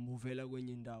movela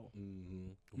kwenye indawo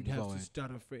you'd have to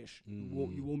start afresh.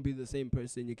 You won't be the same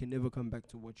person. You can never come back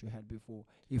to what you had before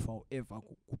if however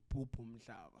kuphupha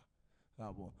umhlaba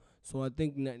yabo. So I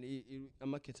think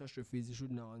ama catastrophes you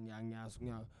should know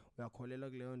uyakholela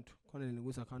kuleyo nto khona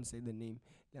ukuthi I can't say the name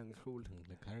like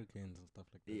hurricanes and stuff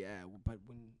like that. Yeah, but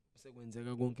when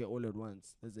sekwenzeka konke all at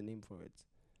once there's a name for it.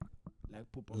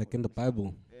 Like in the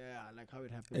Bible. Yeah, like how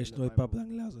it happened in the Bible.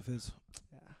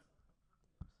 Yeah.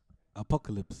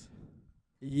 Apocalypse.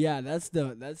 Yeah, that's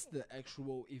the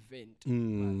actual event.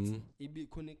 But ibi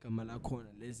khona igama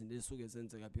lakhona lezi lesuke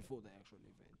zenzeka before the actual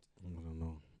event. I don't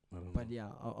know. But yeah,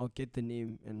 I'll get the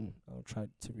name and I'll try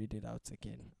to read it out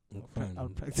again. I'll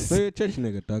practice. So you're a church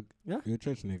nigga, dog. Yeah? You're a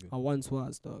church nigga. I once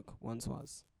was, dog. Once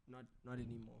was. Not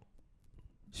anymore.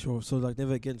 Sure. So like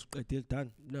never again deal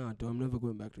done. No, dog, I'm never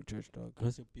going back to church, dog.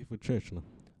 What's your beef with church now?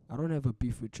 I don't have a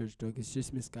beef with church, dog. It's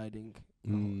just misguiding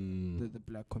the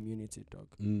black community, dog.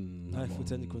 I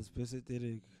put any conspiracy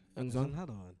theory. There's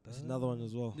another one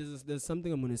as well. There's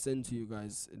something I'm gonna send to you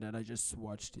guys that I just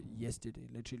watched yesterday,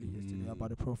 literally yesterday,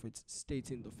 about a prophet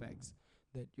stating the facts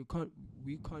that we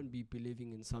can't be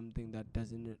believing in something that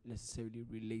doesn't necessarily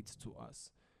relate to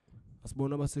us.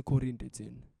 Asibona base Korinte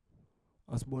thina.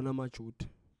 Asibona maJuda.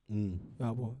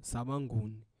 Yabo,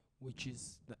 Sabangun, which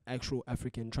is the actual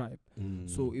African tribe.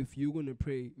 So if you're gonna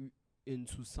pray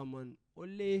into someone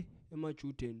ole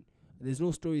emaJuden, there's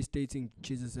no story stating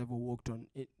Jesus ever walked on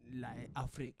it like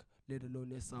Africa, let alone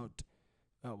the South.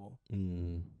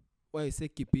 Why say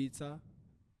Kipita,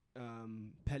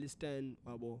 Palestine,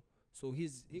 so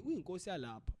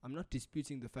I'm not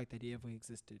disputing the fact that he ever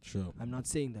existed. Sure. I'm not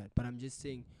saying that, but I'm just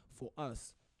saying for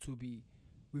us to be,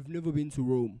 we've never been to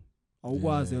Rome.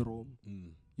 Rome.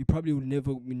 You probably we're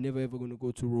never ever going to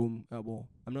go to Rome.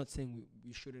 I'm not saying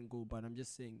we shouldn't go, but I'm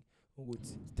just saying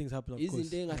things happen, of course.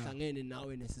 Isn't there a now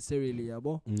necessarily,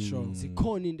 Sure.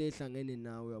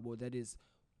 That is,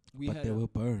 but they were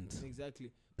burned.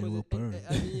 Exactly. They were burned.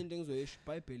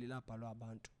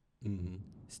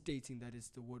 Stating that it's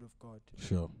the word of God.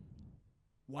 Sure.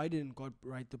 Why didn't God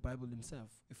write the Bible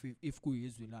himself? If we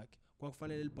like,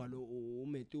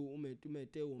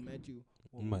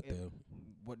 Matthew.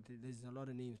 But there's a lot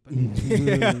of names.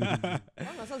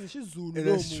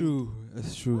 That's true.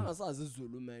 That's true. Sure.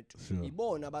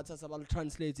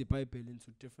 Translate the Bible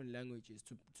into different languages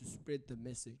to spread the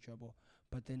message.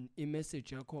 But then a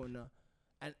message and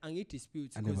I get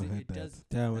disputes because it does.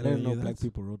 Damn, I didn't know black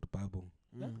people wrote the Bible.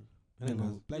 Yeah? I didn't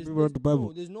know black people wrote the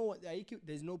Bible. No,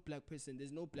 there's no black person.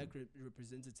 There's no black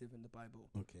representative in the Bible.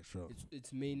 Okay, sure.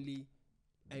 It's mainly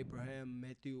Abraham,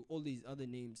 Matthew, all these other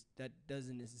names that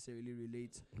doesn't necessarily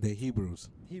relate. They're Hebrews.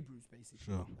 Hebrews, basically.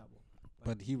 Sure.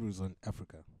 But Hebrews on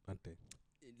Africa, aren't they?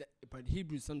 But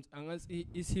Hebrews,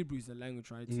 is Hebrews a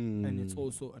language, right? And it's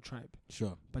also a tribe.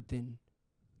 Sure. But then,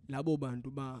 Labo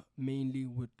Banduba mainly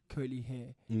with curly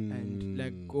hair and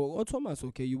like Thomas.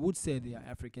 Okay, you would say they are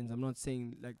Africans. I'm not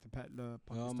saying like the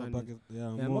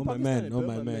Pakistanis. My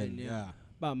man. Yeah.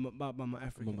 But my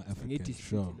Africans. African,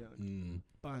 sure.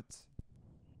 But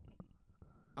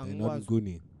they're not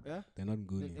Nguni. Yeah? They're not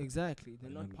Nguni. Exactly.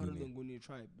 They're not part of the Nguni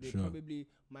tribe. They probably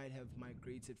might have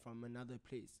migrated from another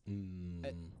place.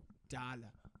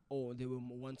 Dala. Or they were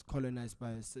once colonized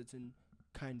by a certain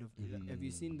kind of... Have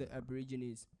you seen the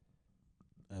Aborigines?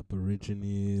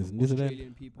 New Zealand?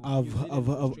 Australian people. I've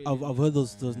heard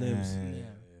those names.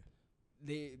 Yeah.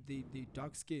 They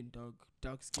dark skin, dog.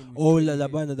 Dark skin. Oh, la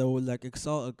banda that were like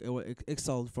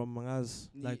exiled from Mangas,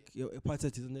 like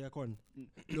apartheid is in the icon.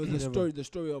 No, the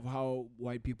story of how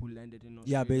white people landed in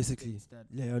Australia. Yeah, basically.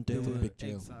 They were big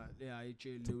jail.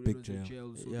 Big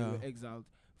jail. So they were exiled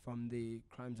from the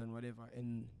crimes and whatever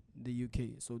in the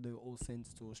UK. So they were all sent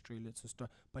to Australia to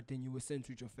start. But then you were sent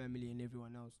with your family and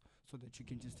everyone else so that you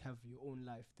can just have your own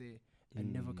life there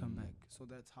and never come back. So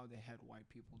that's how they had white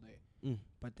people there.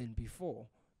 But then before,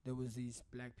 there was these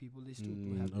black people. They still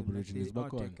do have Aborigines.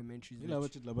 art documentaries. No,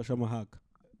 like a mahak.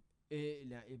 It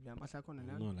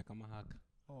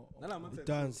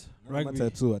dance. Rugby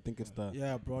too. I think it's that.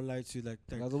 Yeah, brown lights. You like.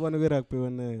 I was one with rugby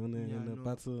on the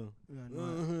battle.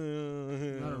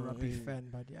 Not a rugby fan,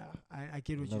 but yeah, I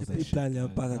get what you're saying. It's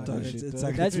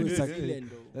like that's New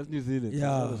Zealand, though. That's New Zealand.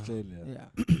 Yeah, Australia. Yeah,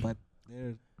 but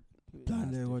they're.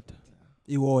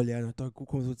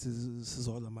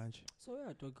 So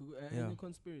yeah, any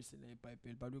conspiracy like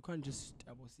Bible, but we can't just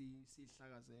see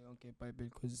okay Bible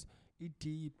because it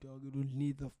deep, dog. It will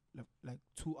need like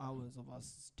 2 hours of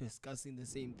us discussing the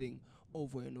same thing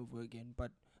over and over again.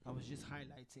 But I was just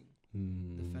highlighting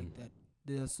the fact that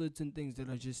there are certain things that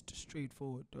are just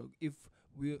straightforward, dog.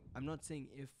 I'm not saying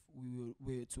if we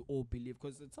were to all believe,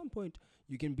 because at some point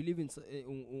you can believe in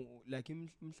like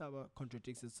Mhlaba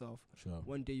contradicts itself. Sure.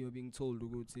 One day you're being told to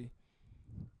go to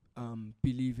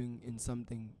believing in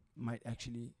something might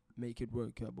actually make it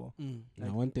work. Now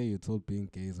one day you're told being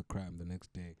gay is a crime, the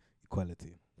next day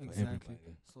equality. Exactly.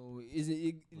 So is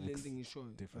it lending is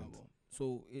showing different?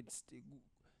 So it's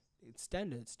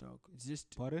standards, dog. It's just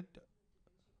pardon.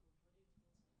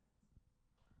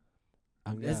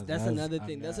 That's another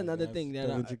thing. That's another thing that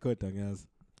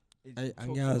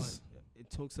it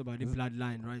talks about the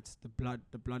bloodline, right? The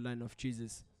bloodline of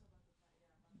Jesus.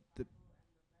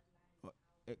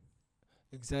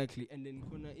 Exactly, and then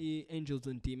angels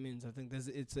and demons. I think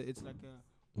it's like a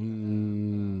what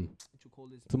you call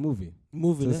this? It's a movie.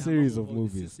 It's a series of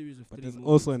movies. But there's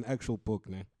also an actual book,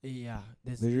 ne? Yeah.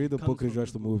 They read the book and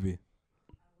watch the movie.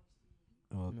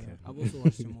 Okay. I've also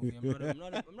watched the movie.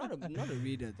 I'm not a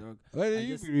reader, dog. Well,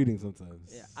 you be reading sometimes.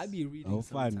 Yeah, I be reading. Oh,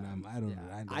 fine. sometimes. I don't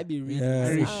Yeah, know. I be reading.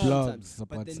 I read sometimes. blogs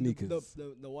about But then sneakers.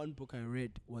 The one book I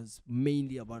read was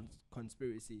mainly about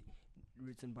conspiracy,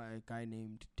 written by a guy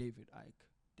named David Icke.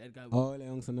 That guy.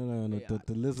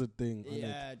 The lizard thing.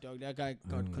 Yeah, dog. That guy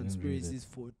got conspiracies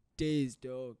for days,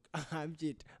 dog. I'm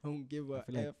shit. I don't give a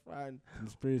F.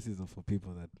 Conspiracies are for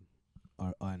people that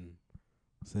are on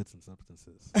certain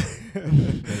substances.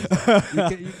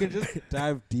 you can just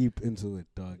dive deep into it,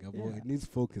 dog. Yeah. It needs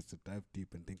focus to dive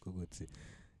deep and think about it.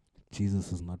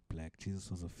 Jesus was not black. Jesus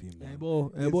was a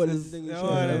female.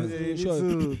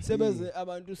 Sebeze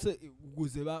abantu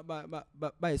ukuze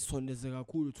bayisondeze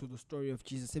kakhulu to the story of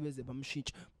Jesus. Sebeze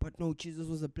bamshintsha. But no, Jesus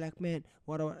was a black man.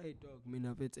 What about dog?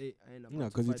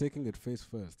 Because you're taking it face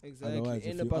first. Exactly. Otherwise,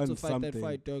 Ain't if about you to earn fight that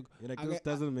fight, dog. you're like, this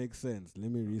doesn't make sense.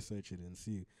 Let me research it and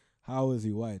see. How was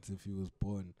he white if he was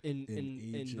born in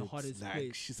Egypt, the hottest like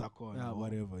place? Shisakon Yeah, or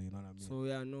whatever, you know what I mean? So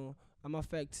yeah, no, I'm a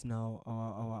facts now.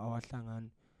 Our hlangan,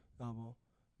 yabo.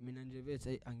 Mina nje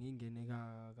bethe angingene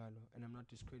kalo, and I'm not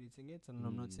discrediting it, and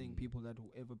I'm not saying people that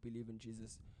whoever believe in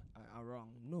Jesus are wrong.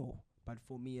 No, but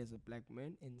for me as a black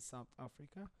man in South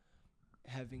Africa,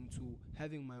 having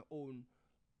my own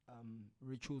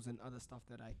rituals and other stuff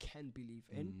that I can believe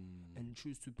in and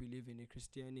choose to believe in a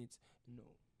Christianity, no,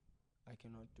 I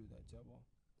cannot do that, Jabo.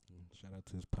 Shout out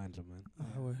to his panja, man.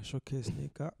 Showcase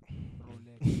nigga.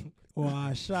 Rolex.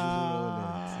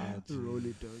 Washa. Roll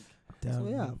it, dog. Damn. So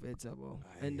yeah, it's about.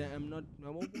 And I'm not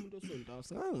umuntu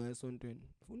osontweni.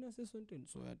 Funa sesontweni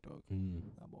so yeah, dog.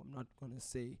 I'm not gonna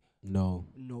say no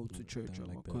to church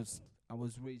like because I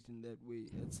was raised in that way.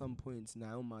 At some points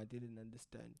now I didn't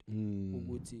understand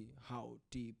how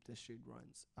deep the shit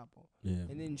runs up. Yeah.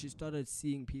 And then she started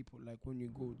seeing people like when you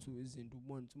go to izinto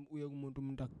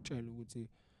umuntu akutshela ukuthi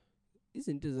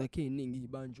izinto zakhe iningi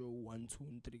ibanjwe 1 2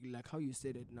 and 3 like how you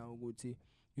said it now ukuthi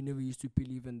you never used to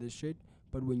believe in this shit,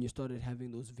 but when you started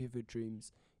having those vivid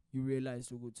dreams you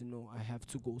realized no, I have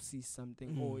to go see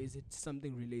something. Or is it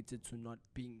something related to not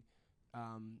being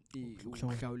and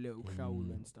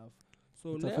stuff.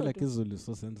 So I feel like Izulu is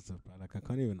so sensitive, bro. Like I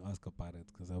can't even ask about it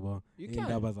because you can.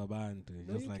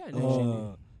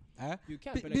 You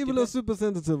can. People are super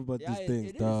sensitive about these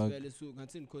things, dog.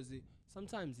 Because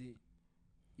sometimes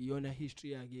you're on a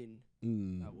history again.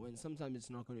 When sometimes it's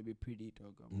not going to be pretty,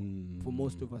 dog. For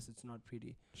most of us, it's not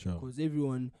pretty. Sure. Because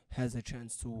everyone has a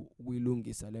chance to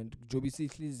wilungisa and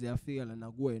jobisitli ziyafika la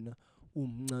nakuwena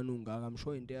umncane ungaka. I'm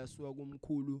sure into yasuka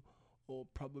kumkhulu or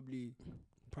probably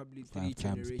 3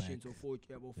 generations or 4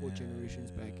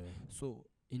 generations back. So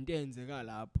into yenzeka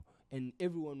lapho, and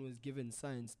everyone was given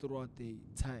signs throughout the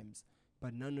times,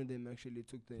 but none of them actually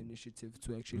took the initiative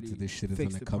to actually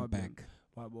fix the problem.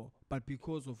 But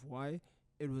because of why,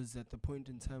 it was at the point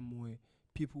in time where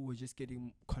people were just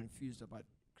getting confused about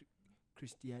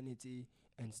Christianity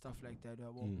and stuff like that.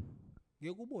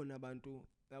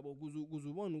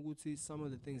 Some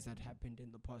of the things that happened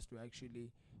in the past were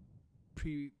actually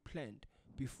pre-planned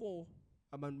before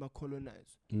abantu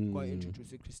colonized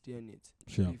introduce Christianity.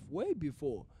 Sure. Way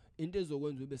before into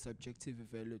zokwenza ube subjective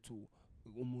value to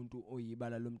umuntu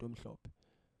oyibala lomuntu omhlophe.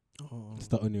 It's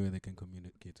the only way they can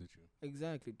communicate with you.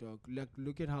 Exactly, dog. Like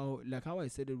look at how I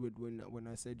said it when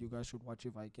I said you guys should watch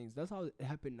Vikings. That's how it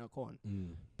happened in Nakon.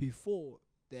 Before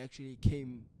they actually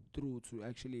came through to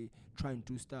actually try and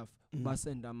do stuff.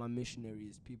 Basendama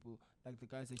missionaries, people like the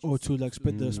guys that to like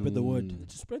spread the word.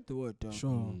 To spread the word, dog.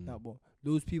 Sure.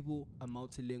 Those people are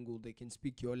multilingual. They can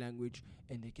speak your language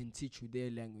and they can teach you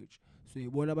their language. So you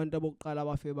want abantu abokuqala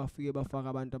bafike bafaka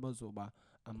abantu abazoba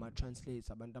ama-translates,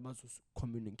 abantu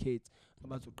abazo-communicate,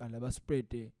 abazoqala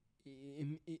baspread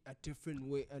a different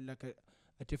way, like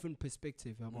a different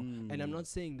perspective. And I'm not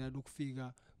saying that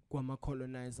ukufika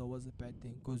kwama-colonizer was a bad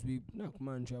thing, because we're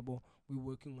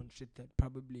working on shit that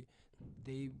probably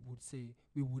they would say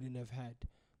we wouldn't have had.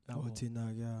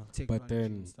 But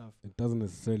then it doesn't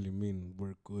necessarily mean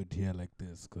we're good here like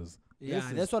this, because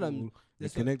that's what I'm. We're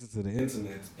connected to the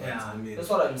internet. But yeah, I mean, that's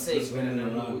what I'm saying. Running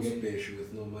around get the issue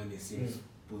with no money seems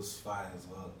boost fire as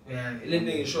well. Yeah,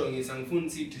 lending is showing it's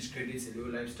unfunny discredits your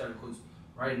lifestyle, because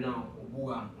right now,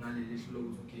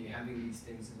 okay, having these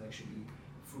things is actually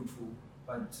fruitful,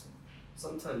 but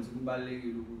sometimes we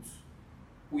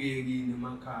in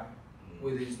a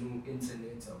where there's no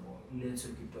internet or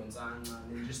network,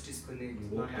 and just disconnect,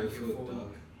 not have your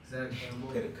phone. Exactly.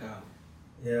 Get a cow.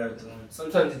 Yeah.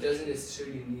 Sometimes it doesn't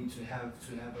necessarily need to have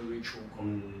a ritual.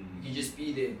 You can just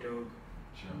be there, dog.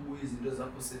 Who is it? Those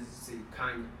opposites say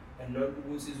kind, and not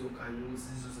who is or kind, who is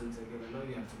and together. Now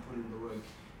you have to put in the work,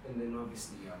 and then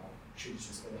obviously, shit is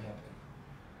just gonna happen.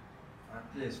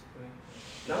 Yes.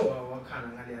 Now what kind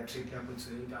of a trick happen to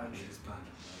you guys?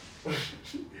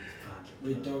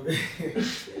 We talk. We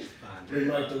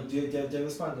might talk. Do you have a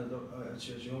sponsor at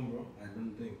your home, bro? I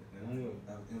don't think. I don't know.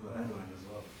 I've never had one as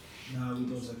well. No, we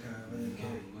don't have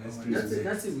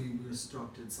that's it. We were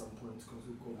stopped at some point because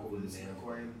we go over this.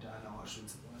 Go ahead and our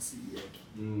shoot. See,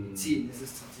 team is a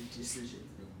strategic decision.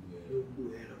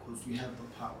 Because we have the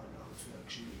power now to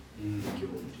actually make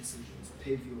your own decisions,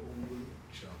 pave your own way.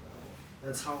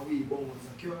 That's how we born.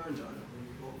 Like you're under when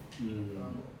we go.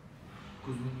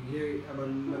 Because when you hear about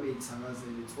mates and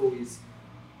it's always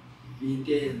being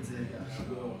dance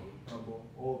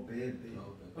oh baby.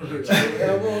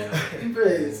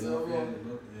 Impress, so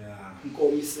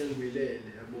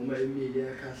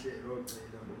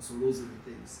those are the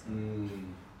things.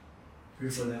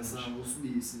 It's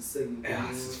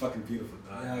fucking beautiful.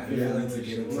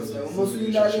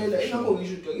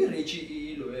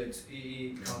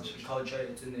 Culture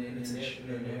and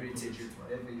heritage,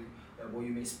 whatever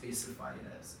you may specify it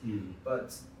as. But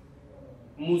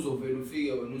muzo vele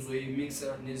ufike wena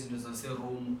uzoyimixa nezinto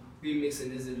zaseRome, uyimixe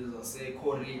nezinto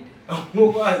zaseKoride.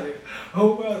 Awukwazi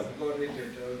Koride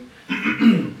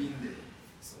been there.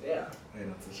 So yeah.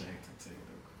 That's such a hectic thing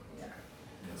though. Yeah.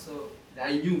 So I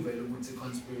knew very well the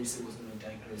conspiracy was going to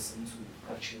digress into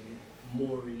actually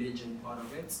more religion part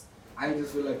of it. I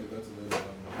just feel like we got to learn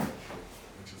about more,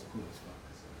 which is cool as fuck.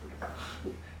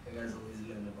 You guys always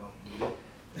learn about me.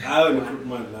 I only put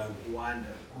my land.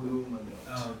 Wonder.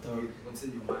 Oh, dog. What's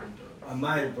in your mind, dog? My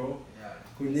mind, bro. Yeah.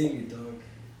 Kuningi, dog.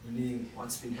 Kuningi.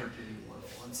 What's been happening?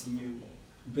 What's new?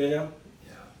 Better?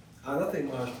 Yeah. Nothing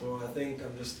much, bro. I think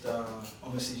I'm just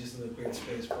obviously just in a great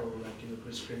space, bro. Like,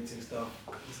 just creating stuff.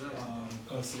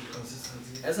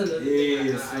 Consistency. That's another thing I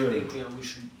think we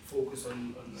should focus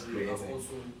on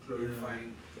also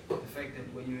glorifying the fact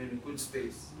that when you're in a good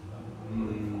space,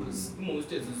 because most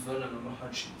days it's not about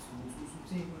hardships.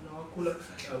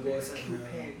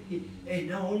 Hey,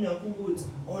 now so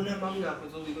we're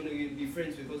gonna be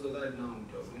friends because of that now.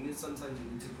 We need sometimes you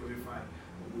need to glorify.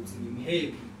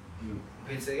 Hey,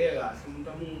 that's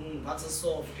a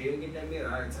soft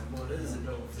right. This is the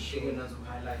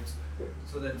highlight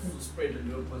so that to spread a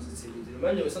little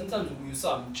positivity. Sometimes we use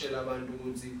some chill about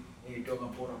you talk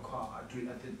about a car, I do it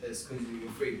at this because you're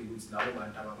afraid it's now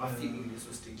I'm feeling this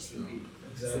was stage to be.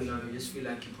 So now you just feel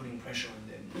like you're putting pressure on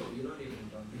them. No, you're not even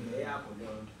done. Yeah,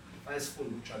 it's full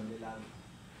of trouble. I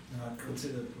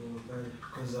consider, bro,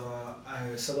 because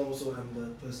I said also I'm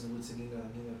the person who's singing a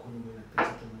Kunume like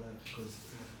protect my life because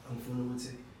I'm full of it.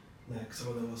 Like some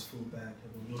of them was full bad.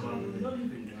 Not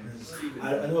even done. I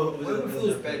know. When it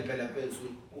feels bad, so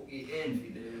we envy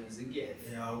them again.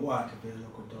 Yeah, what a bit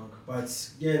local dog. But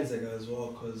again, as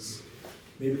well, because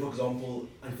maybe for example,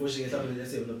 unfortunately, somebody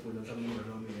let's say Liverpool and somebody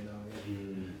around me now.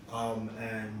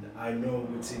 And I know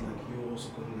with saying like you also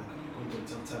going to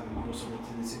tough time and you also went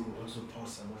to the city with also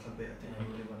pass and what I think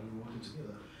whatever we working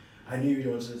together. I knew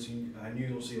you also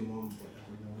your mom, but like,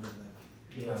 you know whatever.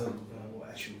 Yeah. Well,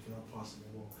 actually, if not passing the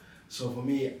wall. So for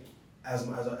me, as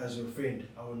your friend,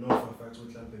 I would know for a fact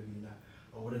what baby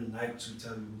I wouldn't like to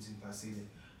tell you what's in passing it,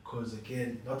 because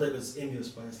again, not that it's envious,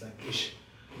 but it's like ish,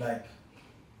 like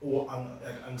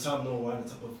I'm some no one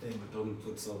type of thing. But don't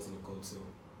put salt in the cold so.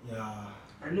 Yeah.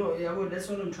 I know, yeah, well, that's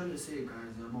what I'm trying to say,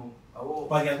 guys.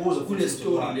 But yeah, goes a good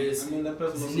story. I mean, that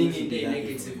person was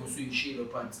negative for suicide,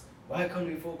 but why can't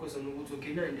we focus on what's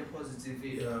okay now in the positive?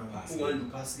 Yeah. Who want to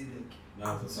pass it?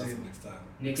 Now, that's next time.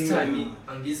 Next time,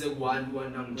 and this is one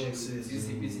I'm check. This is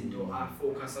busy. I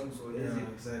focus on so. Yeah,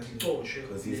 exactly. Oh, shit.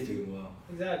 Because he's doing well.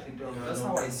 Exactly, dog. Yeah, that's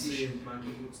how I see it, man.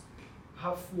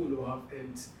 Half full or half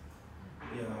empty.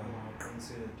 Yeah, I can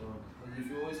see that, dog. Because if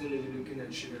you're always going to be looking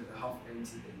at shit at the half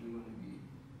empty, then you're going to be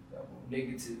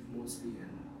negative mostly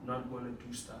and not want to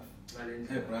do stuff.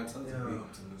 Hey, bro, it's hard to be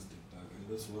optimistic, dog, in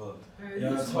this world.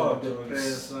 Yeah, it's hard. The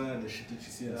press, the shit that you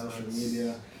see on social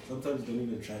media. Sometimes you don't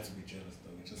even try to be jealous,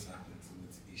 dog. It just happens and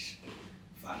it's ish.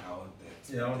 Fuck, I want that.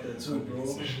 Yeah, I want that too, bro.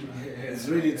 It's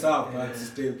really tough, right, to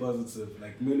stay positive.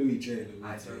 Like, Melu J.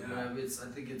 I don't know. I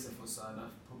think it's a facade.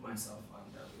 I've put myself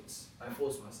under it. I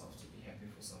force myself to be happy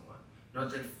for someone. Not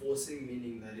that forcing,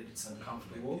 meaning that it's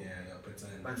uncomfortable. Yeah,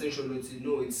 pretend. But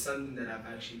no, it's something that I've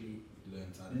actually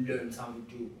learned how to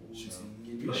do. Sure.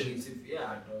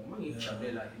 Yeah,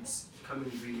 it's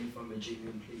coming really from a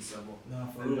genuine place. I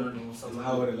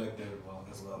would like that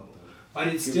as well. But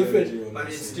it's different. But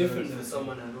it's different for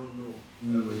someone I don't know.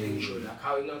 Like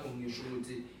how you're not going to show it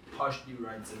partially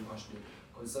right and partially.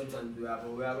 Because sometimes we have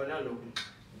another look.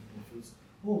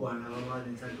 Man,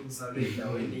 it's like when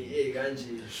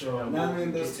sure. I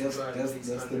mean, that's the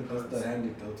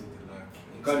handy out of the life.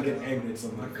 can't get angry at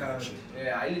something.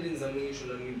 Yeah, I didn't something you should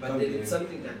learn, but then it's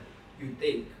something that you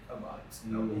think about.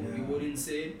 You wouldn't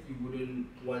say it, you wouldn't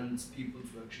want people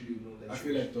to actually know that. I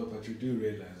feel like though, but you do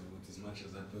realize that as much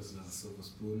as that person has a silver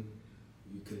spoon,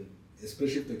 you can,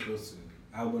 especially if they're close to me,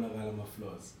 I want to my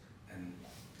flaws. And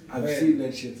I've seen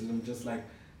that shit and I'm just like,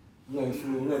 I won't do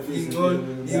it.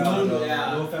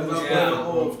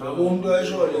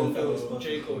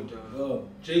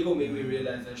 Jacob made me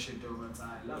realize that shit over time.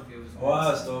 I love yours. Oh,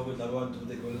 I stop with that one to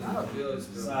take on. I love yours,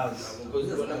 because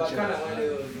when I kind of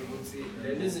want to see,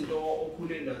 there isn't all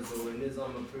open so when there's a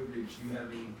privilege, you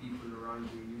having people around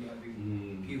you, you having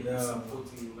people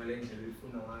supporting you,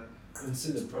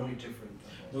 it's probably different.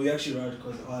 No, you're actually right,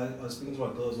 because I was speaking to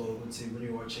my girls all the time when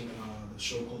you were watching the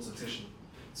show called Succession.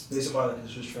 It's based about like a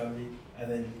Swiss family, and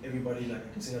then everybody like I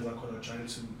can see as like trying to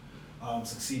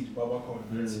succeed, but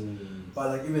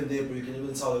like even there, bro, you can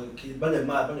even tell the kid, but at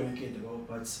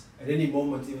any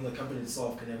moment, even the company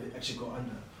itself can actually go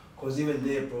under. Because even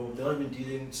there, bro, they're not even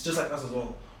dealing. It's just like us as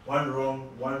well. One wrong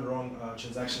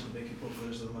transaction could make you put for the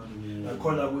rest of the money. Like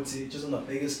Conor would say, just on a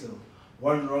bigger scale,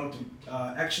 one wrong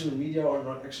action in media or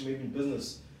wrong action maybe in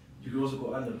business, you could also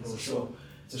go under, bro.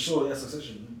 It's a show, yeah,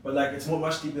 Succession. But like it's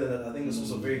much deeper than that. I think it's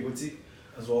also very witty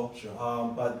as well. Sure.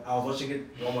 But I was watching it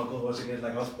while my girl was watching it.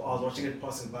 Like I was watching it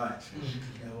passing by.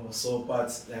 So, but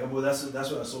like, well, that's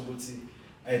what I saw witty.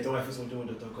 I don't have to do with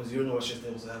it though, because you don't know what shit they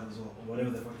also have as well, or whatever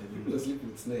the fuck they do. People are sleeping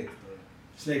with snakes, bro.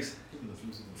 Snakes. People are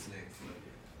sleeping with snakes.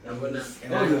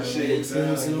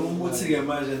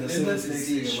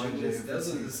 That's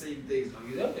the same things.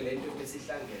 You don't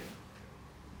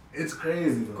it's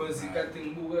crazy because you got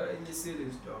things in the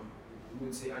series, dog.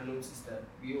 Would say I noticed that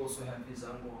we also have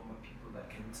example of people that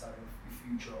can tell the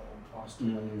future or past. They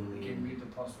can read the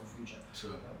past or future.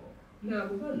 Sure. No,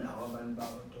 but now I'm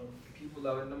about people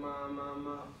that are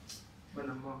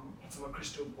my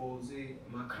crystal balls,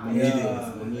 my car.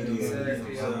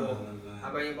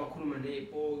 Abanye bakhuluma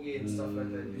nebhoke and stuff like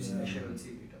that. You see that shit on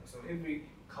TV. So every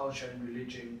culture and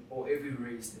religion or every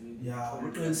race.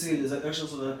 What do I say? There's like actually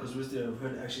also that because I've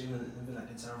heard actually even like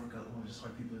in South Africa or just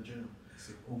white people in general.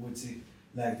 Or would say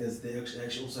like they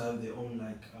actually also have their own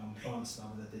like plants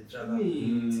now that they like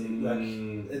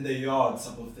in their yard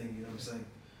type of thing. You know what I'm saying?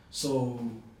 So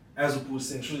as opposed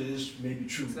to saying, sure, it is maybe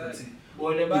true. Exactly.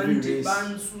 But every race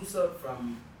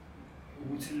from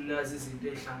ukuthi nazi izinto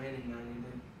ehlangene ngani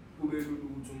then kube lula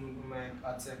ukuthi umuntu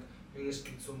attack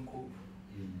ngesikhathi somkhopho.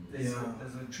 There's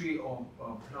a tree or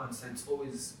plants that's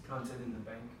always planted in the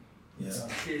bank. It's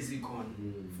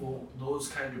for those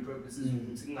kind of purposes.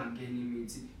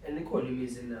 And they call it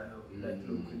like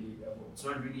locally. It's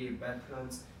not really a bad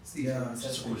plant. It's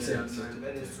to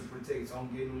protect. I'm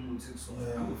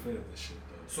afraid of this shit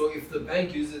though. So if the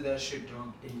bank uses that shit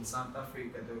dog in South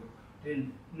Africa though,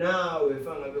 then now if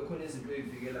I'm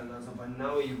but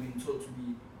now you've been taught to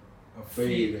be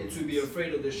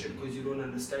afraid of the shit because you don't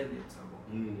understand it.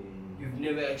 You've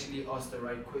never actually asked the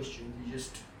right questions. You're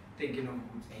just thinking of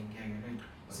who's angry.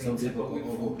 Some people go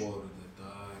overboard with it,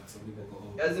 dog. Some people go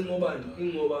overboard. As in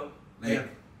mobile.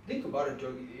 Think about it,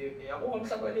 dog.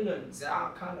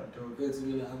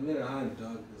 I've met a hand,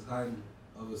 dog. His hand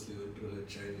obviously went through her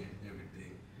journey and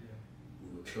everything. We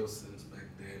were close since back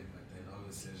then, but then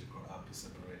obviously as you grow up, you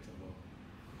separate a lot.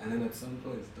 And then at some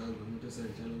point, dog, when you just say,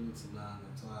 but then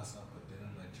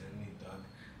on my journey, dog,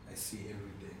 I see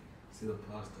everything. I see the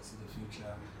past, I see the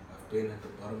future. I've been at the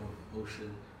bottom of the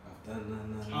ocean. I've done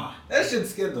that shit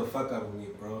scared the fuck out of me,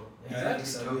 bro.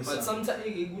 Exactly. But sometimes I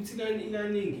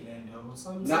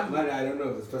don't know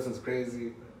if this person's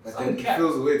crazy, but then it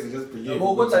feels weird to just believe.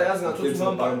 It's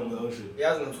the bottom of the ocean. He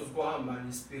hasn't told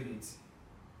his spirit.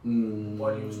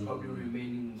 Body was probably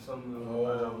remaining somewhere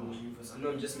around the universe. I know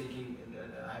I'm just making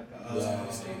a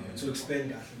hypothetical statement. To explain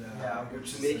that. Yeah,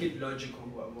 to make it logical.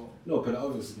 No, but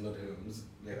obviously not him.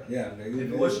 Like, if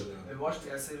you watch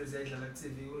the series like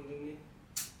TV,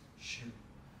 shit.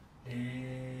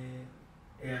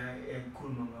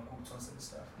 Khuluma ngakho ukuthwasa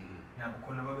stuff. Yabo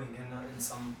khona babengena in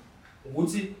some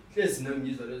ukuthi hlezi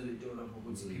namngizwa lezo zinto lapho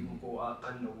ukuthi people go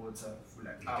underwater for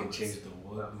like hours. You can change the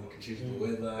world, you can change the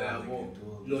weather.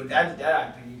 No, that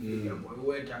I believe in.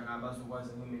 Weather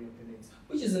ngabazokwazi manipulate.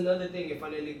 Which is another thing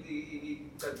efanele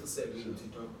icacisele ukuthi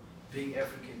dog being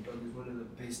African dog is one of the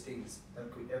best things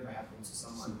that could ever happen to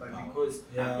someone. But because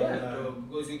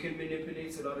because you can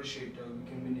manipulate a lot of shit dog. You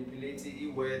can manipulate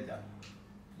the weather.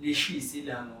 Lishisa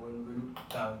ilanga wena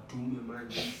uqhadume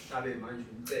manje sabe manje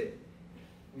umthe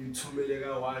uyithumele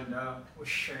kaWanda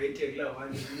ushayite kula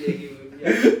Wanda uleke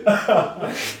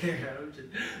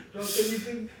don't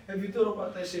anything have you thought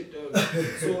about that shit dog?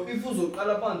 So if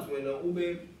uzoqala phansi wena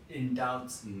ube in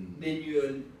doubt, then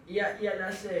you're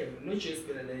that's not just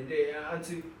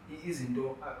until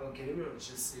izinto. Okay, let me not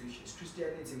just say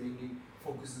Christianity mainly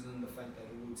focuses on the fact that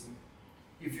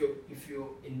if you're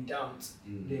in doubt,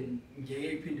 then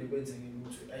ngeke iphinde kwenze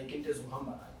ngelutho ayike into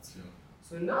ezohamba right.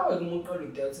 So now umuntu qala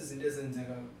ukudoubt izinto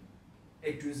ezenzeka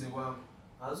eduze kwakho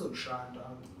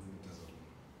azokushanda.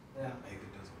 Yeah,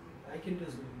 ayike into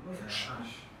ezokushanda.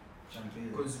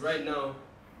 Because right now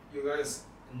you guys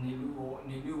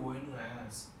nilu when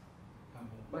has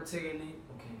okay,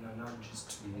 now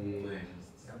just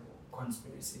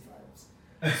conspiracy vibes.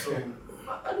 So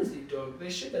honestly, dog,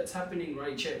 there's shit that's happening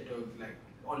right here, dog, like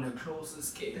on a closer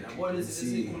scale. Like, what is this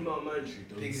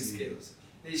bigger scales?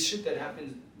 There's shit that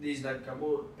happens. There's like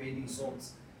bathing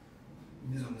salts.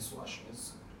 These on the swash,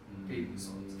 bathing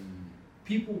salts.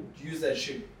 People use that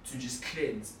shit to just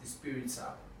cleanse the spirits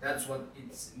out. That's what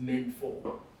it's meant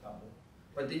for.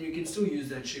 But then you can still use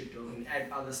that shit, dog, and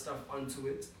add other stuff onto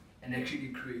it and actually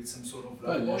create some sort of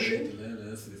like washing.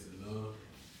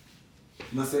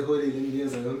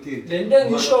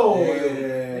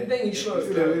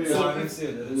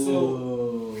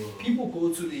 So people go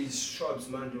to these shops,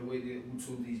 man, the way they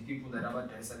to these people that have a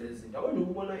dance.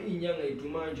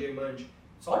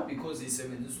 It's not because they say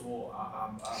this or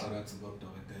shout out to Bob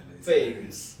Dovetella.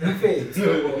 Fakes.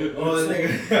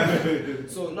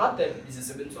 So not that it's a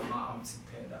 7 to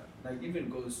like even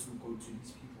goes to go to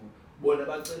these people.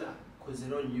 Because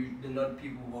they're not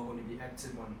people who are going to be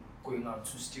active on going out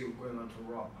to steal, going out to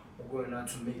rob, or going out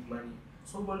to make money.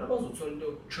 So when I was trying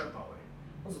to trap away,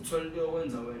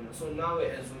 so now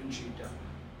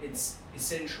it's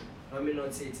essential. I may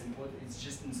not say it's important, it's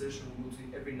just essential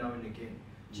to every now and again.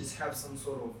 Just have some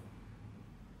sort of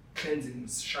cleansing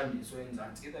shandy so in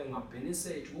that either in a penny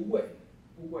sage because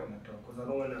I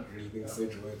don't wanna really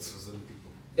sage words for some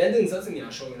people. Then things that's in your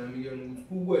show and I mean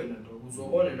who were not who's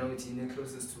one and now it's in the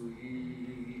closest to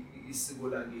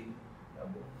Isigola again.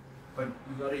 But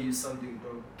you gotta use something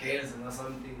to gas and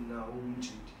something now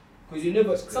because you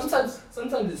never sometimes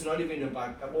it's not even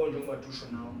about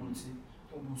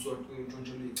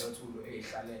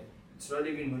it's not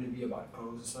even going to be about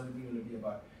clothes, it's not even going to be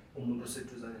about umuntu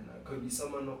oseduzane naye. Could be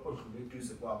someone odlule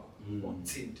eduze kwakho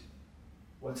okuthinta.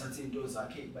 Wathatha into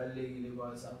zakhe ezibalekile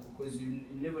kwazakho because you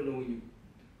never know when you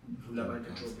dlula abantu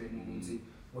ejobheni ukuthi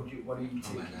what are you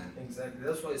taking. Exactly.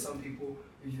 That's why some people,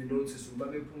 if you notice,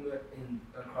 babephuma in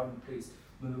a crowded place,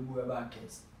 babebuya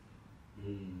bageza.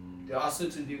 There are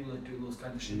certain people that do those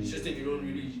kind of shit. It's just that you don't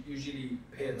really usually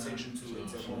pay attention to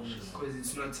it because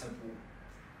it's not taboo.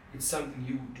 It's something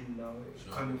you would do now,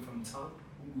 coming from town.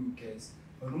 Who cares?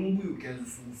 But who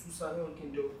cares?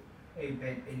 A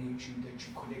bad energy that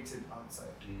you collected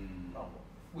outside.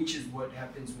 Which is what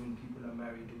happens when people are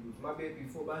married. My baby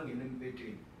before banging in bed,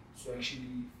 so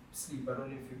actually sleep. I don't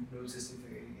know if you've noticed if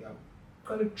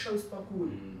kind of trust back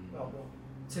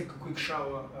take a quick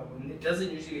shower. It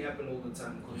doesn't usually happen all the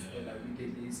time because we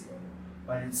get lazy.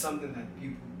 But it's something that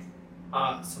people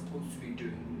are supposed to be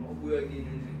doing. We are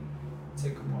getting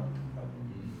take a part.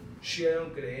 Share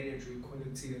the energy,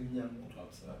 collective and young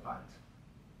apart.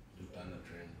 You've done a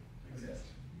trend.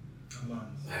 Exactly.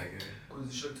 Because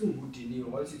the shot too good in you.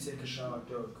 Once you take a shower,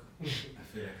 dog. I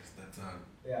feel like it's that time.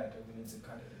 Yeah, dog, we need to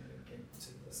cut it again to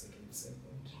the second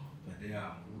segment. But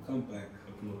yeah, we'll come back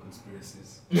with more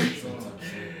conspiracies.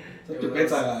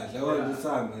 Sometimes. I want this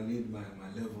time I need my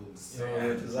levels.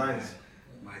 Your designs.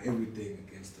 My everything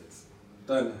against it.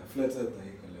 Done. Flat earth.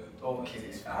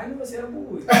 Okay. I never say a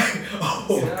boy.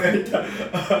 Anything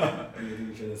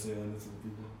you trying to say on this to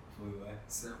people before we buy?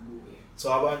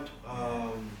 So I want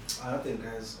I don't think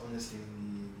guys honestly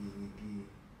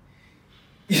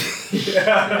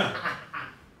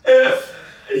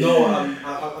no,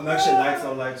 I'm actually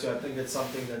like so I think it's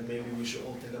something that maybe we should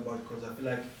all think about because I feel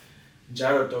like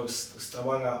Jared dogs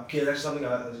okay, that's something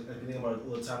I've been thinking about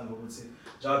all the time. I would say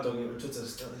Jared dog we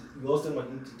lost them at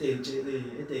they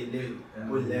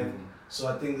level. So I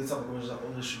think that's something that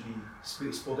always should be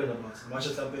spoken about. Much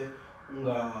as I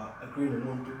agree with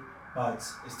Muntu, but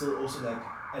it's still also like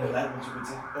an enlightenment you could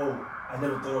say, oh, I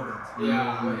never thought of that.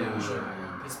 Yeah, sure.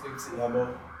 Perspective. Yeah, but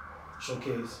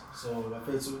showcase. So I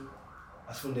feel too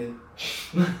as from then.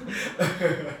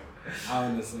 I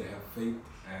honestly have faith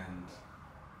and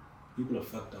people are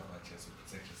fucked up at chest to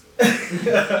protect yourself.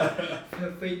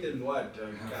 Have faith in what?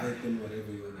 Have faith in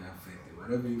whatever you want to have faith in.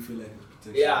 Whatever you feel like is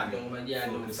protection.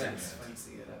 No, thanks. I'm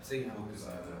saying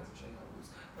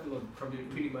I'm probably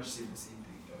pretty much saying the same thing.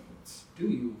 Do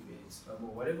you,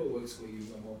 whatever works for you.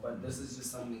 But this is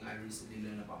just something I recently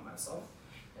learned about myself,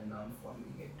 and now I'm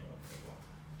forming it.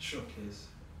 Showcase.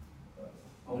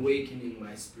 Awakening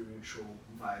my spiritual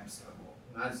vibes.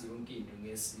 ngazi yonke into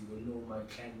ngesiko, know my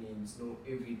clan names, know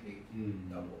everything.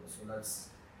 So that's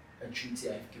a duty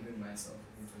I've given myself.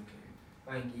 It's okay.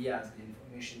 And he has the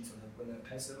information, so that when I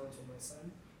pass it on to my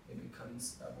son, it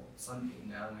becomes something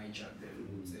now I jump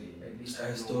in. Say, at least I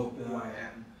know who I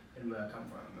am and where I come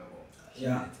from.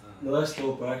 Yeah, no, that's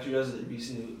dope. But actually, that's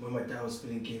recently when my dad was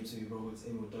spinning games to me, bro.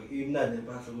 Even that, the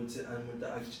path I would say,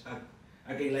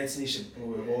 I get light nation,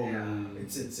 bro.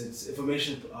 It's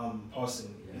information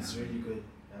passing. It's really good.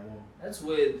 That's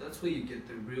where you get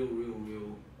the real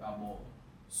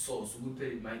source.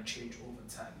 It might change over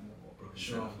time.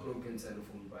 Broken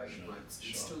telephone, but it's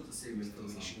still the same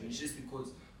information. It's just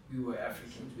because we were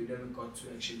Africans, we never got to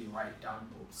actually write down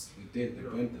books. We did, they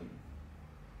burnt them.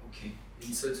 Okay,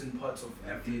 in certain parts of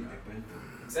Africa. They burnt them.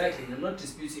 Exactly, I'm not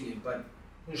disputing it, but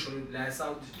I think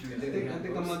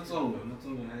I'm not song. I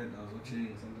was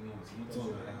watching something else. Not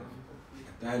song I have.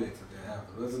 A dialect that they have.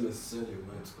 It wasn't necessarily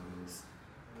words, but it was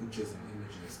pictures and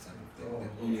images type of thing.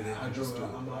 That only they understood.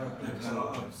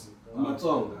 I'm not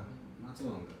song.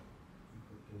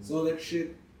 So that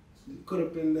shit could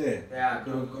have been there. Yeah,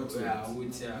 could have got to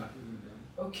it.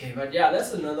 Okay, but yeah,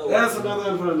 that's another one. That's another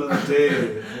one for another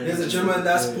day. There's a German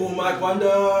that's Paul Mike Wonder.